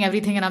and steaming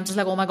everything. And I'm just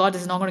like, oh my God,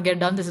 this is not going to get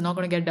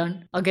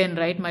done. Again,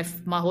 right?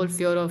 My whole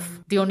fear of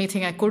the only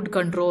thing I could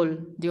control,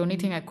 the only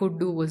thing I could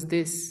do was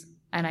this.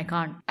 And I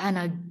can't. And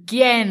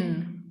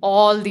again,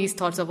 all these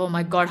thoughts of, oh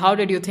my God, how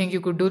did you think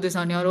you could do this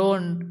on your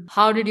own?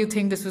 How did you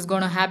think this was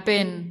going to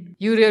happen?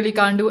 You really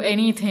can't do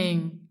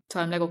anything. So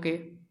I'm like,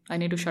 okay, I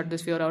need to shut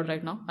this fear out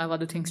right now. I have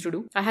other things to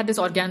do. I had this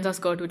organza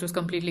skirt which was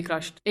completely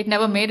crushed. It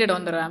never made it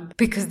on the ramp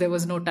because there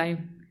was no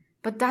time.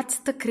 But that's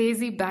the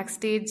crazy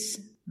backstage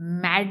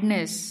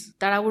madness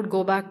that I would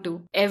go back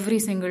to every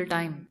single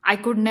time. I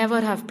could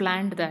never have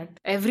planned that.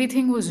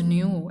 Everything was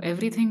new.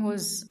 Everything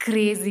was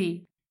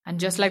crazy. And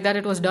just like that,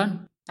 it was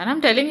done. And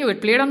I'm telling you,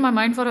 it played on my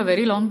mind for a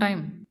very long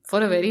time.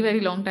 For a very,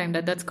 very long time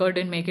that skirt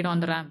didn't make it on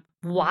the ramp.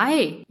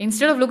 Why?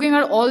 Instead of looking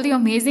at all the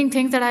amazing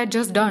things that I had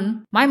just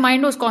done, my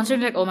mind was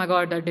constantly like, oh my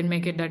God, that didn't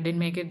make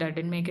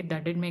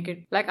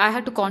it. Like I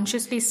had to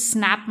consciously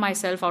snap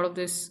myself out of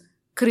this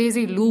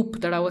crazy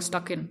loop that I was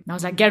stuck in. And I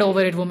was like, get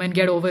over it, woman,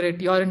 get over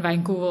it. You're in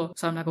Vancouver.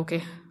 So I'm like,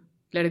 okay,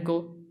 let it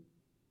go.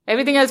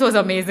 Everything else was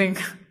amazing.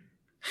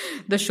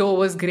 The show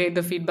was great.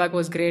 The feedback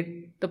was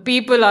great. The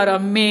people are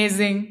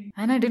amazing.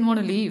 And I didn't want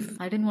to leave.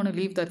 I didn't want to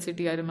leave that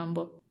city, I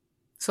remember.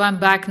 So I'm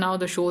back now.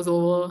 The show's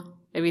over.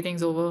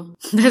 Everything's over.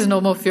 There's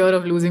no more fear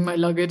of losing my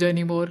luggage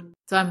anymore.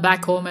 So I'm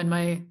back home and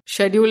my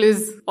schedule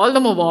is all the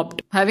more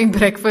warped. Having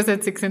breakfast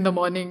at 6 in the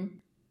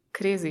morning.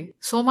 Crazy.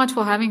 So much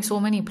for having so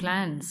many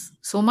plans.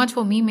 So much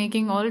for me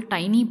making all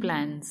tiny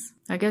plans.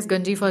 I guess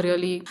Ganjifa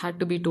really had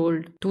to be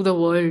told to the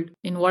world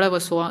in whatever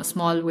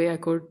small way I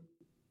could.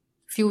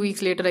 Few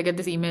weeks later, I get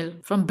this email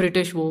from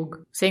British Vogue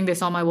saying they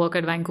saw my work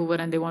at Vancouver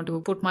and they want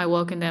to put my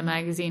work in their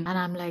magazine. And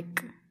I'm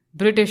like,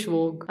 British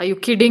Vogue, are you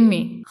kidding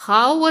me?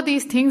 How were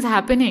these things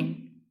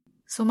happening?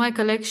 So my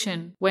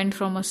collection went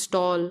from a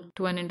stall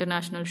to an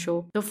international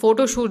show. The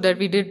photo shoot that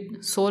we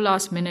did so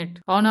last minute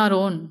on our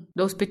own,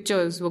 those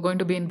pictures were going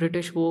to be in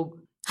British Vogue.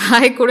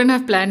 I couldn't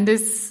have planned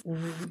this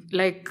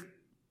like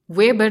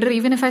way better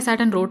even if I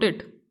sat and wrote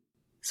it.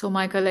 So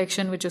my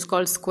collection, which is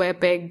called Square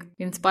Peg,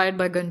 inspired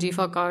by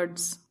Ganjifa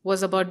cards,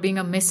 was about being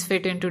a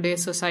misfit in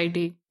today's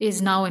society,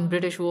 is now in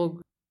British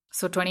Vogue.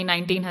 So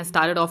 2019 has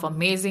started off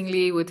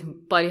amazingly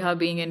with Pariha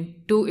being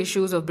in 2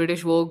 issues of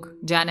British Vogue,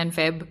 Jan and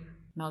Feb.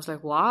 And I was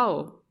like,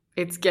 wow,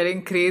 it's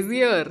getting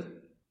crazier.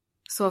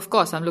 So of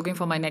course, I'm looking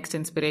for my next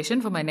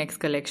inspiration for my next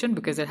collection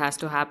because it has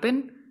to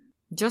happen.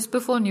 Just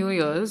before New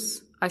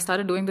Year's, I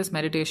started doing this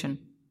meditation.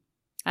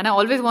 And I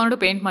always wanted to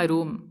paint my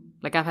room.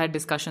 Like I've had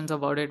discussions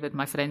about it with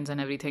my friends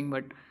and everything,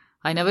 but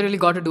I never really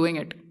got to doing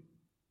it.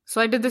 So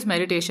I did this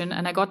meditation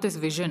and I got this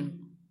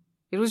vision.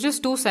 It was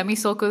just 2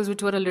 semicircles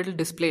which were a little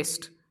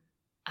displaced.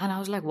 And I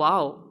was like,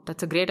 wow,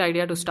 that's a great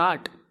idea to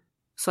start.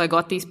 So I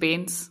got these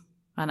paints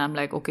and I'm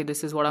like, okay,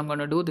 this is what I'm going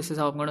to do. This is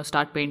how I'm going to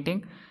start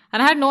painting.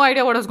 And I had no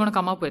idea what I was going to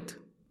come up with.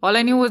 All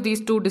I knew was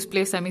these 2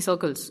 displaced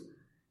semicircles.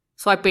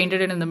 So I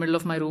painted it in the middle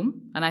of my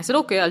room and I said,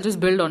 okay, I'll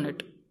just build on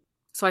it.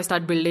 So I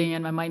start building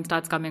and my mind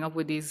starts coming up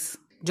with these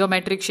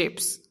geometric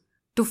shapes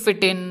to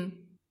fit in.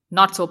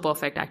 Not so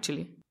perfect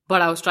actually,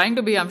 but I was trying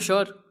to be, I'm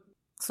sure.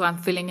 So I'm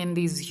filling in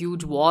these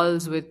huge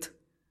walls with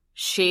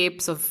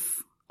shapes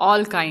of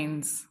all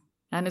kinds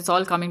and it's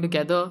all coming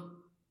together.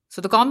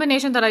 So the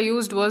combination that I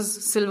used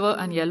was silver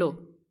and yellow.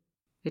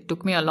 It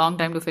took me a long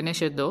time to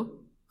finish it though,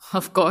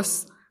 of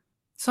course.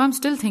 So I'm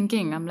still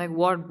thinking, I'm like,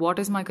 what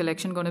is my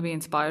collection going to be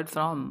inspired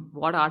from?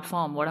 What art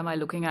form? What am I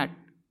looking at?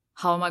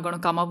 How am I going to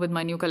come up with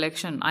my new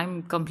collection?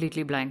 I'm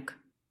completely blank.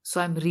 So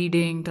I'm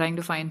reading, trying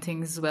to find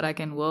things where I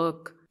can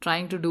work,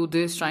 trying to do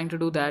this, trying to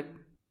do that.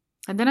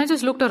 And then I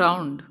just looked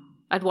around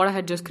at what I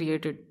had just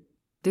created.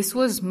 This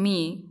was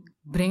me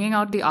bringing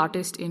out the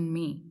artist in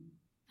me.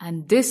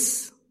 And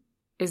this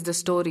is the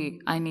story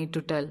I need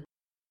to tell.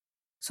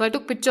 So I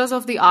took pictures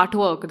of the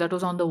artwork that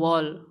was on the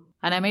wall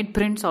and I made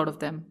prints out of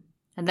them.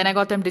 And then I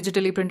got them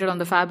digitally printed on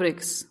the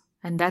fabrics.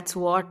 And that's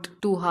what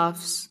 2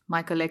 halves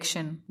my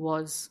collection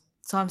was.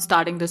 So I'm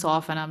starting this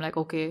off and I'm like,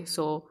 okay,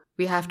 so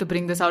we have to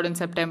bring this out in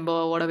September.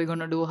 What are we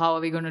going to do? How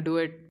are we going to do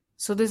it?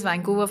 So this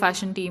Vancouver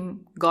fashion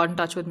team got in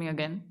touch with me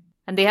again.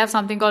 And they have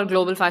something called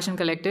Global Fashion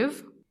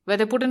Collective, where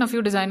they put in a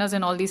few designers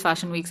in all these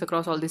fashion weeks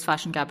across all these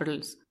fashion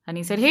capitals. And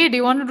he said, hey, do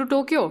you want to do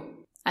Tokyo?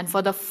 And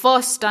for the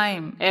first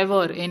time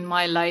ever in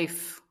my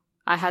life,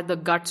 I had the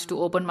guts to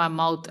open my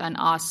mouth and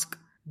ask,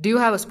 do you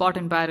have a spot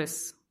in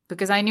Paris?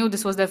 Because I knew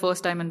this was their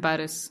first time in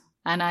Paris.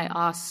 And I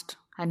asked,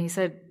 and he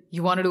said,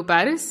 you want to do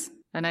Paris?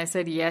 And I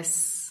said,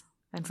 yes.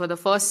 And for the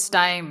first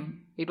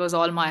time, it was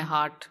all my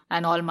heart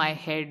and all my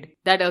head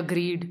that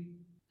agreed.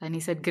 And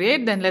he said,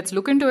 great, then let's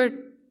look into it.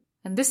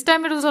 And this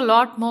time it was a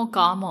lot more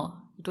calmer.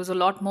 It was a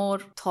lot more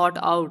thought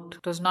out.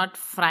 It was not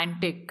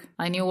frantic.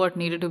 I knew what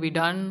needed to be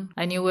done.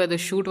 I knew where the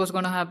shoot was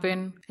going to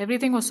happen.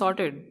 Everything was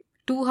sorted.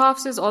 Two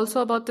Halves is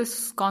also about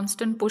this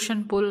constant push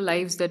and pull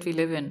lives that we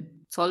live in.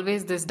 It's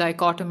always this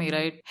dichotomy,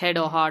 right? Head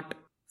or heart,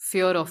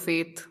 fear or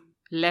faith,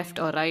 left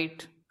or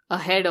right,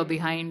 ahead or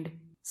behind,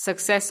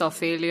 success or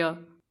failure,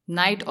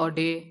 night or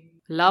day,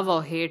 love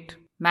or hate,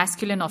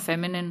 masculine or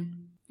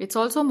feminine. It's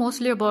also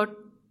mostly about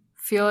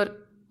fear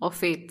or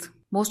faith.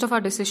 Most of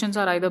our decisions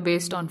are either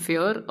based on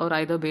fear or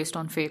either based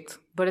on faith.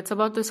 But it's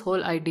about this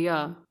whole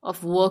idea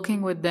of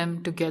working with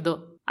them together.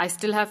 I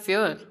still have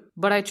fear,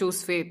 but I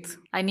choose faith.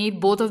 I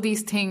need both of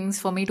these things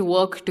for me to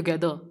work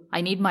together.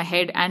 I need my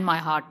head and my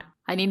heart.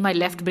 I need my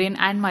left brain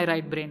and my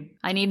right brain.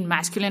 I need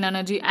masculine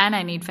energy and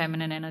I need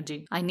feminine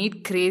energy. I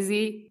need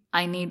crazy.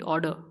 I need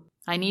order.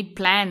 I need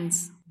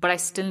plans, but I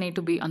still need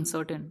to be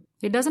uncertain.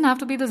 It doesn't have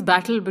to be this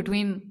battle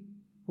between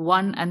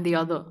one and the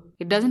other.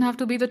 It doesn't have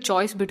to be the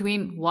choice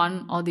between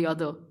one or the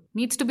other. It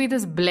needs to be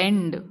this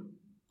blend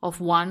of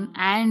one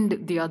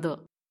and the other.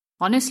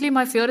 Honestly,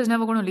 my fear is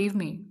never going to leave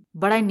me,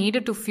 but I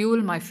needed to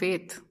fuel my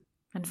faith.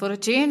 And for a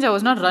change, I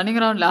was not running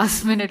around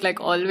last minute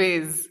like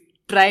always,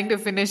 trying to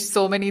finish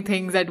so many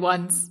things at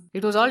once.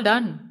 It was all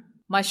done.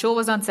 My show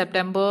was on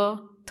September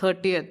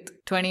 30th,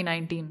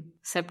 2019.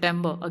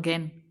 September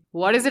again.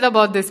 What is it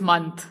about this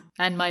month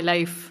and my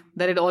life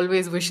that it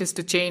always wishes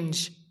to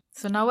change?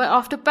 So now we're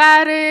off to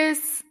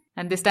Paris.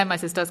 And this time my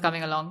sister's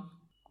coming along.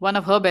 One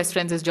of her best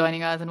friends is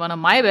joining us and one of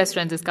my best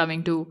friends is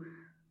coming too.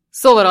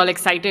 So we're all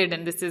excited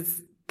and this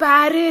is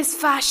Paris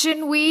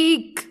Fashion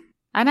Week.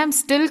 And I'm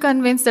still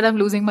convinced that I'm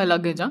losing my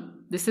luggage.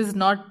 This is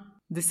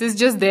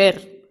just there.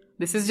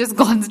 This is just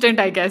constant,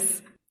 I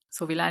guess.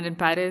 So we land in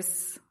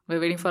Paris. We're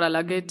waiting for our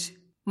luggage.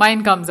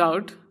 Mine comes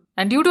out.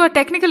 And due to a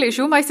technical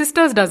issue, my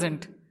sister's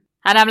doesn't.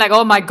 And I'm like,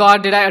 oh my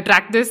God, did I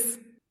attract this?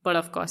 But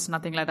of course,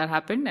 nothing like that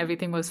happened.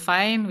 Everything was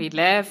fine. We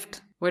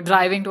left. We're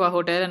driving to our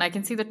hotel and I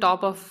can see the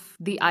top of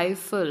the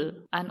Eiffel.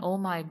 And oh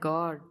my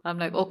God. I'm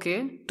like,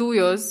 okay, 2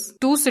 years,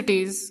 2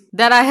 cities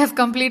that I have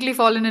completely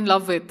fallen in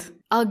love with.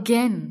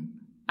 Again.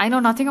 I know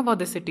nothing about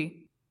the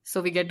city.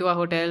 So we get to our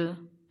hotel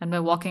and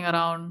we're walking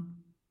around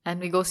and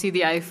we go see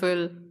the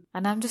Eiffel.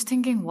 And I'm just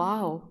thinking,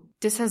 wow,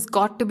 this has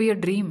got to be a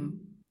dream.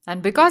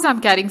 And because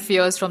I'm carrying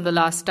fears from the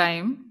last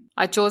time,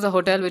 I chose a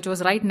hotel which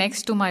was right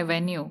next to my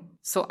venue.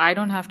 So I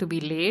don't have to be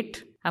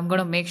late. I'm going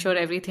to make sure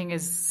everything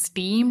is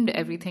steamed.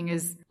 Everything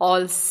is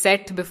all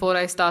set before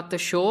I start the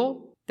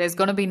show. There's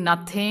going to be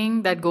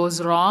nothing that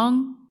goes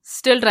wrong.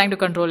 Still trying to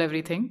control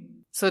everything.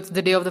 So it's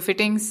the day of the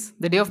fittings,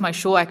 the day of my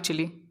show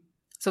actually.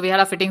 So we had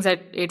our fittings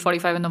at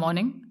 8:45 in the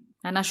morning.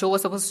 And our show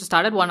was supposed to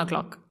start at 1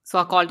 o'clock. So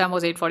our call time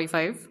was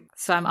 8:45.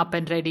 So I'm up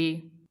and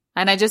ready.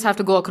 And I just have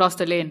to go across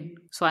the lane.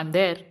 So I'm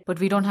there. But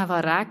we don't have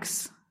our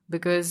racks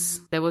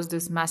because there was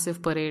this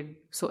massive parade.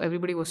 So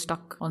everybody was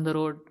stuck on the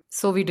road.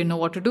 So we didn't know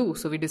what to do.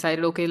 So we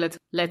decided, okay,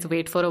 let's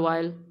wait for a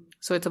while.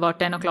 So it's about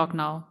 10 o'clock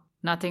now.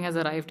 Nothing has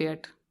arrived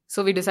yet.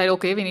 So we decided,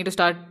 okay, we need to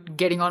start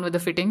getting on with the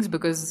fittings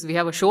because we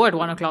have a show at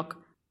 1 o'clock.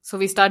 So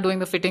we start doing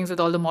the fittings with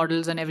all the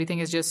models and everything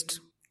is just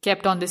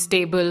kept on this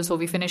table. So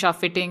we finish our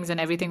fittings and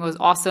everything was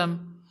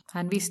awesome.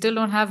 And we still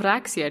don't have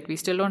racks yet. We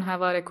still don't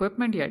have our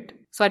equipment yet.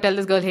 So I tell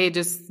this girl, hey,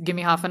 just give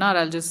me half an hour.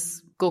 I'll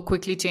just go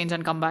quickly change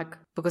and come back.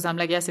 Because I'm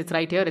like, yes, it's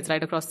right here. It's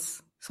right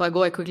across. So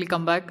I quickly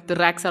come back. The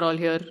racks are all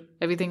here.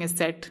 Everything is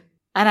set.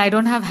 And I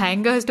don't have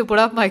hangers to put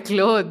up my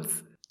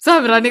clothes. So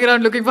I'm running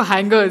around looking for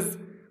hangers.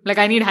 Like,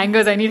 I need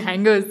hangers.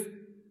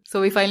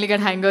 So we finally get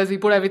hangers. We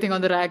put everything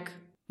on the rack.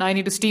 Now I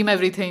need to steam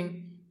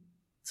everything.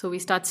 So we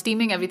start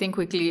steaming everything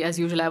quickly. As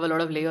usual, I have a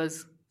lot of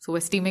layers. So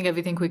we're steaming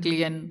everything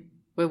quickly and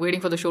we're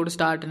waiting for the show to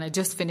start. And I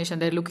just finished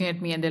and they're looking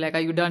at me and they're like,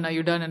 are you done?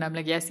 And I'm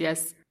like,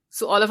 yes.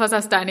 So all of us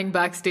are standing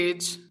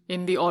backstage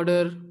in the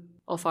order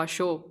of our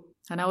show.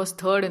 And I was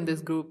third in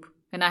this group.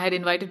 And I had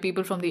invited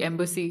people from the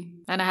embassy.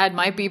 And I had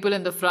my people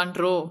in the front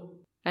row.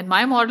 And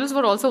my models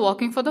were also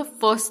walking for the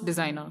first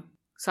designer.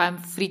 So I'm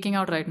freaking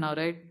out right now,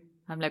 right?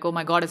 I'm like, oh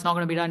my God, it's not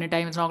going to be done in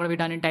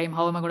time.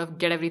 How am I going to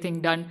get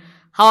everything done?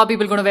 How are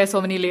people going to wear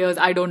so many layers?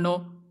 I don't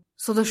know.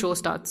 So the show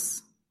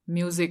starts.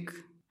 Music.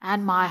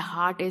 And my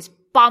heart is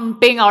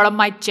pumping out of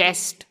my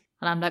chest.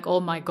 And I'm like, oh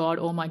my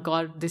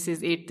God, this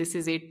is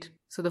it.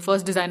 So the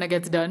first designer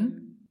gets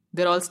done.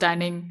 They're all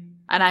standing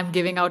and I'm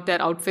giving out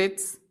their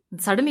outfits.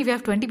 And suddenly we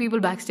have 20 people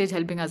backstage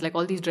helping us, like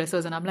all these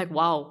dressers. And I'm like,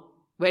 wow,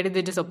 where did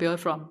they just appear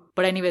from?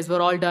 But anyways,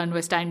 we're all done.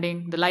 We're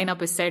standing. The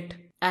lineup is set.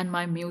 and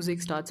my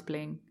music starts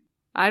playing.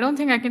 I don't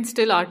think I can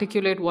still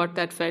articulate what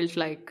that felt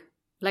like.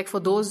 Like for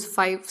those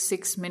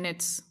 5-6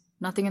 minutes,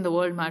 nothing in the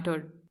world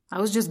mattered. I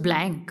was just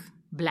blank.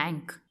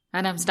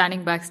 And I'm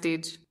standing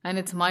backstage and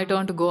it's my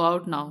turn to go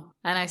out now.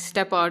 And I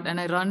step out and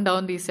I run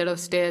down these set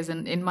of stairs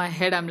and in my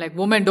head I'm like,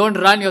 woman, don't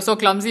run, you're so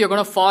clumsy, you're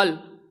gonna fall.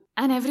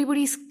 And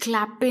everybody's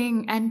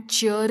clapping and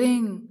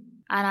cheering.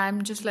 And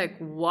I'm just like,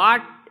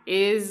 what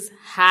is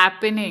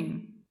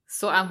happening?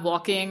 So I'm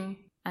walking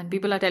and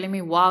people are telling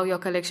me, wow, your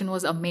collection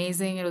was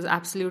amazing. It was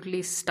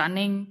absolutely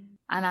stunning.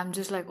 And I'm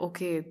just like,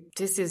 okay,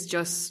 this is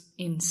just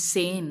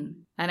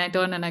insane. And I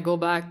turn and I go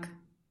back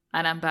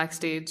and I'm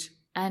backstage.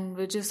 And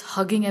we're just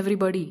hugging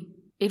everybody.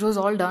 It was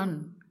all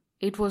done.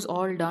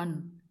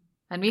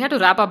 And we had to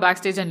wrap up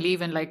backstage and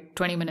leave in like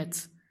 20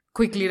 minutes.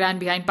 Quickly ran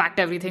behind, packed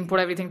everything, put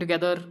everything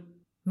together.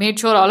 Made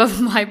sure all of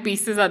my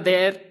pieces are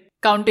there.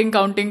 Counting.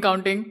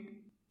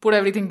 Put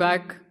everything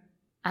back.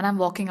 And I'm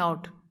walking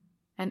out.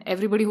 And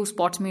everybody who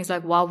spots me is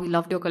like, wow, we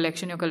loved your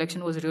collection. Your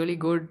collection was really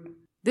good.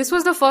 This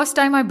was the first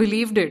time I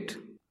believed it.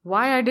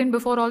 Why I didn't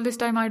before all this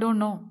time, I don't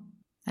know.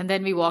 And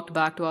then we walked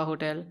back to our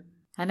hotel.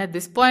 And at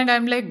this point,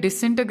 I'm like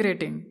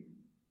disintegrating.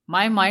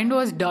 My mind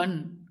was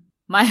done.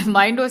 My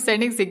mind was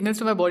sending signals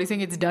to my body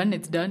saying, it's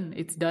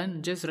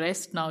done. Just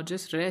rest now,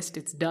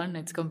 it's done.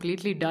 It's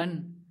completely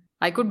done.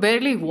 I could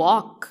barely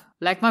walk,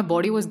 like my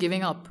body was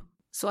giving up.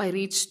 So I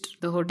reached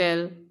the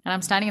hotel and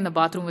I'm standing in the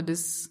bathroom with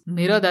this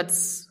mirror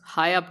that's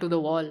high up to the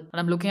wall. And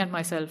I'm looking at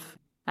myself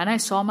and I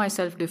saw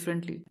myself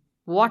differently.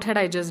 What had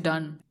I just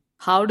done?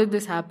 How did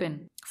this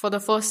happen? For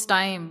the first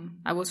time,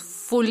 I was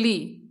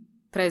fully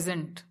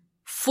present.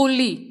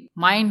 Fully,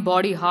 mind,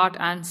 body, heart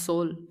and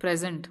soul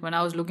present when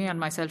I was looking at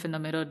myself in the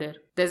mirror there.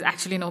 There's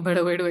actually no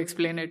better way to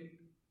explain it.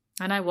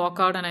 And I walk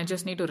out and I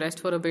just need to rest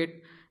for a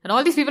bit. And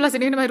all these people are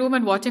sitting in my room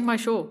and watching my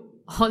show.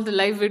 All the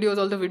live videos,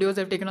 all the videos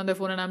they've taken on their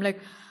phone. And I'm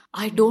like,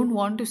 I don't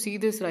want to see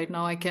this right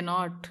now. I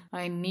cannot.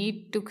 I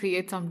need to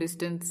create some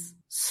distance.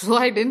 So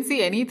I didn't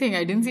see anything.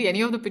 I didn't see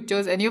any of the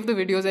pictures, any of the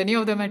videos, any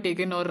of them I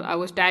taken or I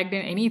was tagged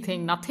in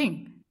anything.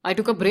 Nothing. I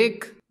took a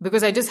break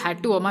because I just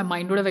had to or my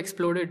mind would have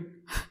exploded.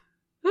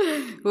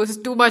 It was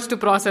too much to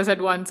process at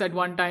once, at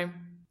one time.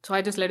 So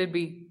I just let it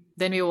be.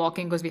 Then we were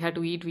walking because we had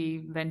to eat.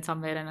 We went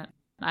somewhere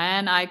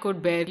and I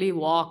could barely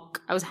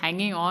walk. I was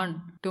hanging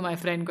on to my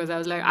friend because I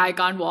was like, I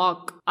can't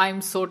walk.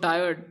 I'm so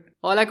tired.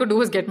 All I could do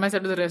was get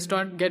myself to the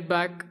restaurant, get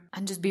back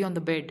and just be on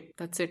the bed.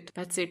 That's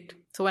it.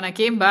 So when I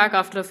came back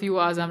after a few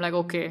hours, I'm like,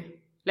 okay,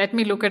 let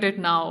me look at it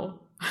now.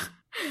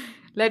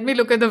 Let me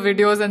look at the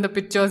videos and the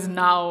pictures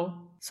now.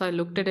 So I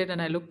looked at it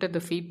and I looked at the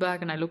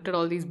feedback and I looked at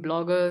all these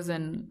bloggers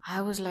and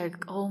I was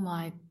like, oh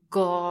my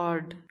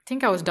God. I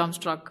think I was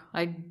dumbstruck.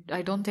 I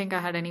don't think I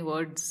had any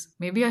words.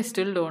 Maybe I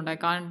still don't.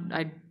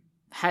 I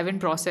haven't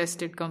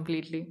processed it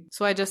completely.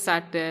 So I just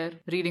sat there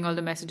reading all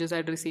the messages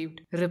I'd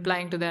received,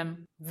 replying to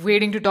them,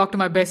 waiting to talk to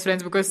my best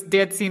friends because they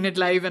had seen it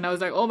live and I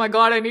was like, oh my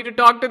God, I need to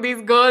talk to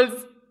these girls.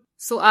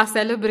 So our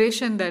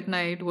celebration that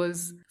night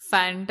was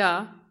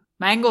mango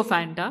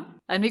Fanta,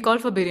 and we called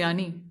for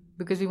biryani.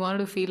 Because we wanted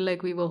to feel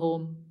like we were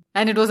home.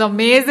 And it was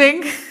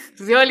amazing.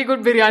 Really good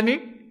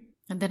biryani.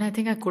 And then I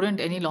think I couldn't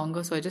any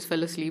longer, so I just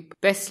fell asleep.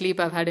 Best sleep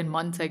I've had in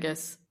months, I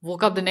guess.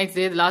 Woke up the next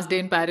day, the last day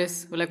in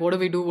Paris. We're like, what do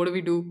we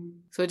do?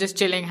 So just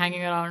chilling,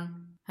 hanging around.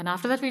 And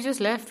after that, we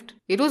just left.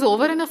 It was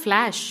over in a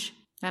flash.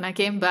 And I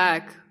came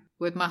back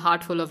with my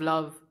heart full of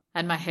love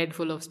and my head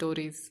full of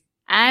stories.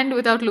 And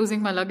without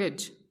losing my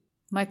luggage.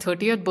 My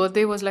 30th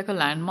birthday was like a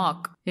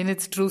landmark in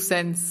its true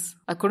sense.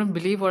 I couldn't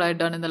believe what I'd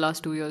done in the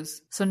last 2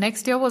 years. So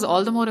next year was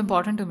all the more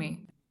important to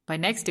me. By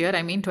next year,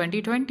 I mean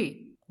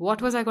 2020.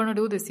 What was I going to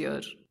do this year?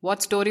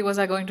 What story was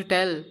I going to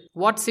tell?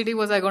 What city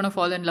was I going to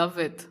fall in love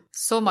with?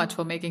 So much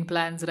for making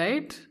plans,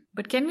 right?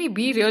 But can we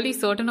be really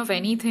certain of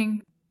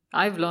anything?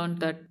 I've learned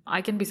that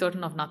I can be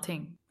certain of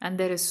nothing. And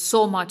there is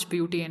so much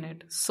beauty in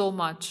it. So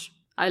much.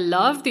 I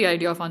love the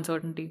idea of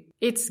uncertainty.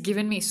 It's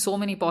given me so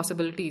many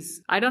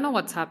possibilities. I don't know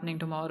what's happening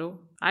tomorrow.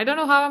 I don't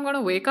know how I'm going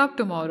to wake up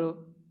tomorrow.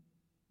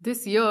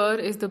 This year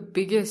is the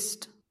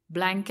biggest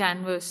blank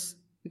canvas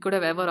we could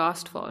have ever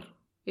asked for.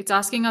 It's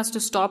asking us to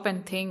stop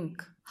and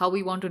think how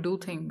we want to do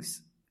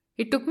things.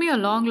 It took me a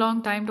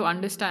long time to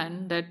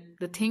understand that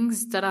the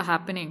things that are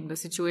happening, the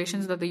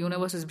situations that the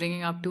universe is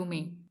bringing up to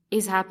me,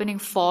 is happening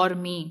for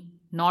me,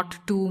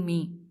 not to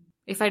me.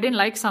 If I didn't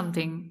like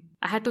something,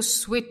 I had to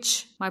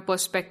switch my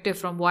perspective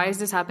from why is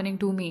this happening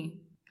to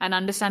me and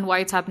understand why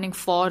it's happening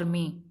for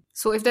me.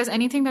 So if there's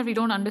anything that we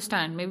don't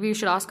understand, maybe we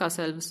should ask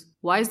ourselves,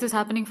 why is this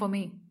happening for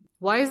me?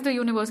 Why is the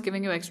universe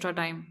giving you extra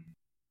time?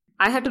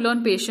 I had to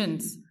learn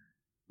patience,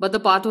 but the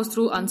path was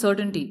through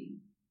uncertainty.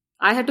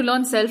 I had to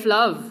learn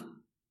self-love,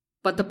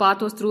 but the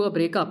path was through a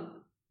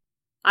breakup.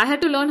 I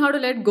had to learn how to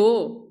let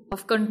go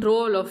of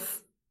control,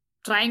 of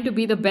trying to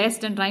be the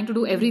best and trying to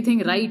do everything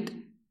right.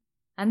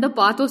 And the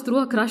path was through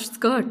a crushed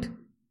skirt.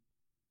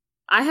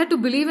 I had to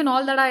believe in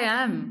all that I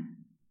am.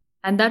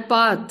 And that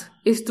path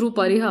is through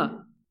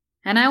Pariha.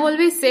 And I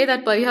always say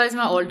that Pariha is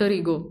my alter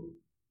ego.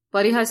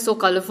 Pariha is so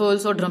colorful,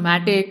 so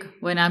dramatic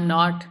when I'm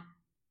not.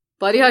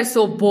 Pariha is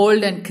so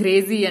bold and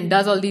crazy and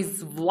does all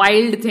these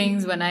wild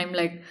things when I'm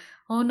like,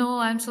 oh no,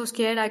 I'm so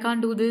scared, I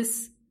can't do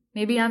this.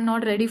 Maybe I'm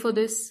not ready for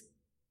this.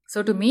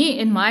 So to me,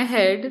 in my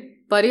head,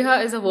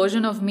 Pariha is a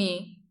version of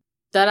me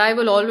that I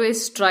will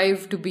always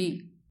strive to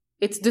be.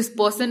 It's this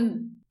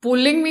person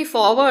pulling me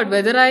forward,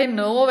 whether I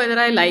know, whether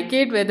I like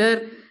it,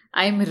 whether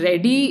I'm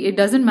ready, it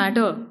doesn't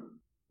matter.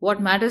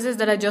 What matters is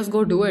that I just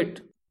go do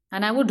it.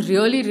 And I would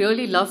really,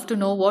 really love to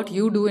know what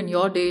you do in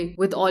your day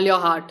with all your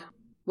heart.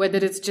 Whether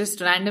it's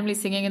just randomly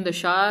singing in the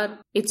shower,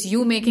 it's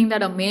you making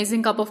that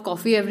amazing cup of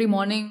coffee every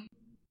morning,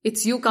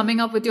 it's you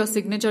coming up with your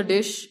signature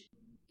dish,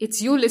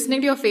 it's you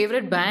listening to your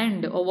favorite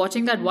band or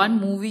watching that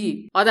one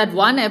movie or that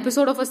one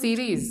episode of a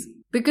series.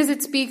 Because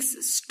it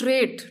speaks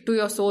straight to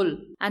your soul.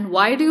 And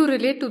why do you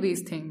relate to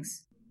these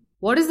things?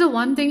 What is the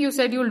one thing you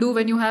said you'll do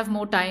when you have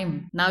more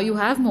time? Now you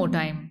have more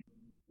time.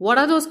 What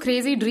are those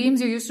crazy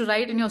dreams you used to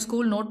write in your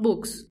school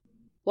notebooks?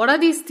 What are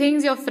these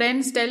things your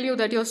friends tell you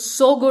that you're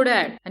so good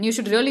at and you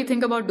should really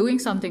think about doing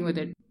something with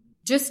it?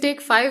 Just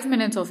take 5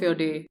 minutes of your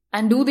day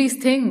and do these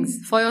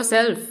things for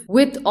yourself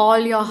with all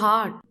your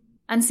heart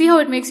and see how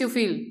it makes you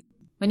feel.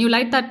 When you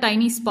light that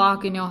tiny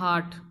spark in your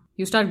heart,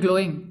 you start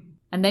glowing.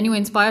 And then you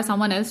inspire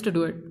someone else to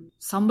do it.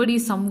 Somebody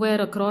somewhere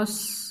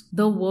across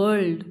the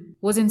world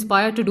was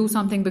inspired to do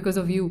something because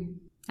of you.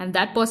 And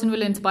that person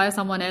will inspire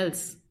someone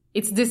else.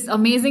 It's this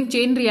amazing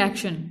chain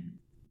reaction.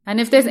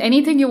 And if there's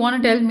anything you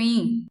want to tell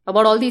me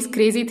about all these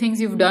crazy things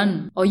you've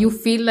done, or you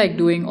feel like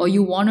doing, or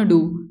you want to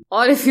do,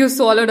 or if you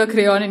swallowed a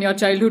crayon in your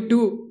childhood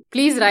too,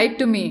 please write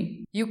to me.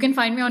 You can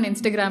find me on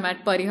Instagram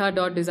at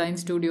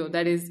pariha.designstudio.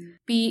 That is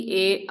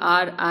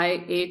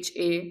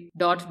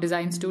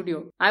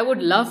PARIHA.designstudio. I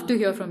would love to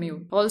hear from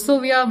you. Also,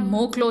 we are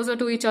more closer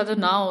to each other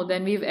now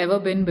than we've ever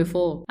been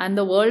before. And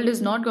the world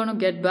is not going to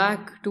get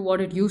back to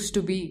what it used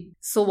to be.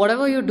 So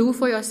whatever you do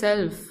for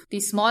yourself,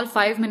 these small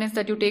 5 minutes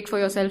that you take for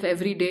yourself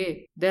every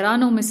day, there are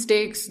no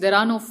mistakes, there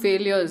are no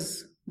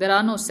failures, there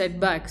are no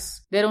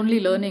setbacks, there are only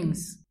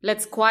learnings.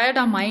 Let's quiet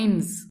our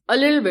minds a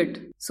little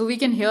bit so we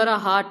can hear our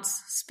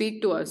hearts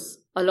speak to us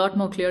a lot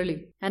more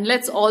clearly. And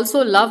let's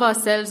also love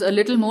ourselves a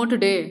little more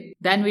today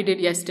than we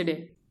did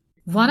yesterday.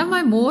 One of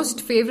my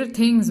most favorite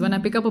things when I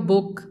pick up a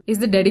book is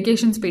the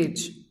dedications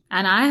page.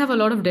 And I have a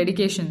lot of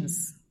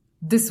dedications.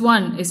 This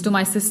one is to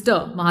my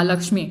sister,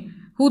 Mahalakshmi,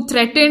 who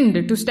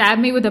threatened to stab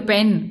me with a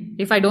pen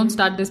if I don't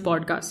start this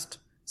podcast.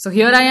 So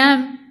here I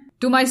am.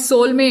 To my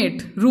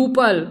soulmate,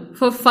 Rupal,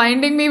 for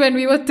finding me when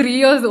we were 3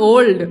 years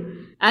old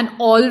and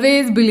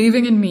always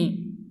believing in me.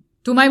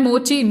 To my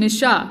mochi,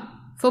 Nisha,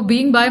 for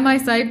being by my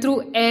side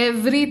through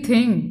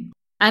everything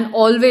and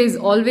always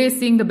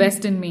seeing the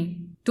best in me.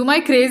 To my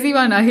crazy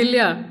one,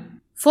 Ahilya,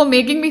 for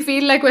making me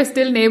feel like we're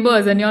still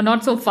neighbors and you're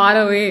not so far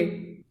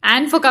away.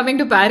 And for coming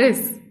to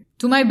Paris.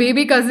 To my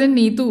baby cousin,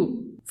 Neetu,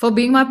 for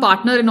being my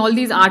partner in all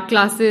these art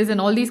classes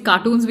and all these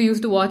cartoons we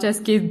used to watch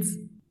as kids.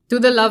 To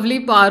the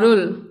lovely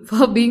Parul,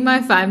 for being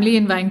my family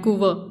in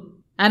Vancouver.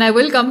 And I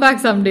will come back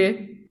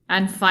someday.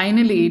 And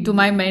finally, to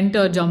my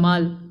mentor,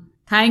 Jamal.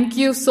 Thank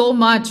you so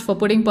much for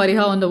putting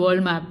Pariha on the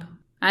world map.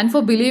 And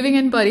for believing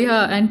in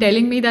Pariha and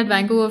telling me that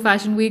Vancouver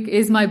Fashion Week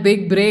is my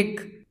big break.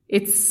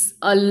 It's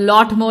a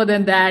lot more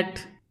than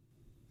that.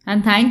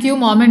 And thank you,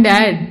 Mom and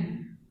Dad,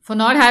 for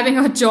not having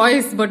a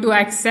choice but to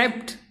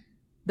accept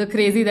the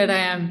crazy that I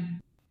am.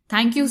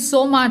 Thank you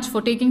so much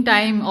for taking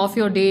time off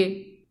your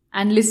day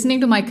and listening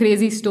to my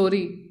crazy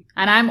story.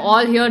 And I'm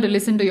all here to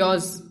listen to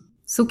yours.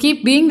 So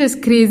keep being this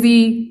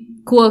crazy,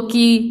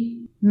 quirky,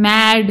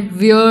 mad,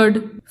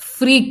 weird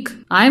freak.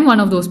 I'm one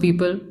of those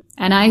people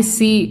and I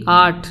see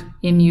art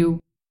in you.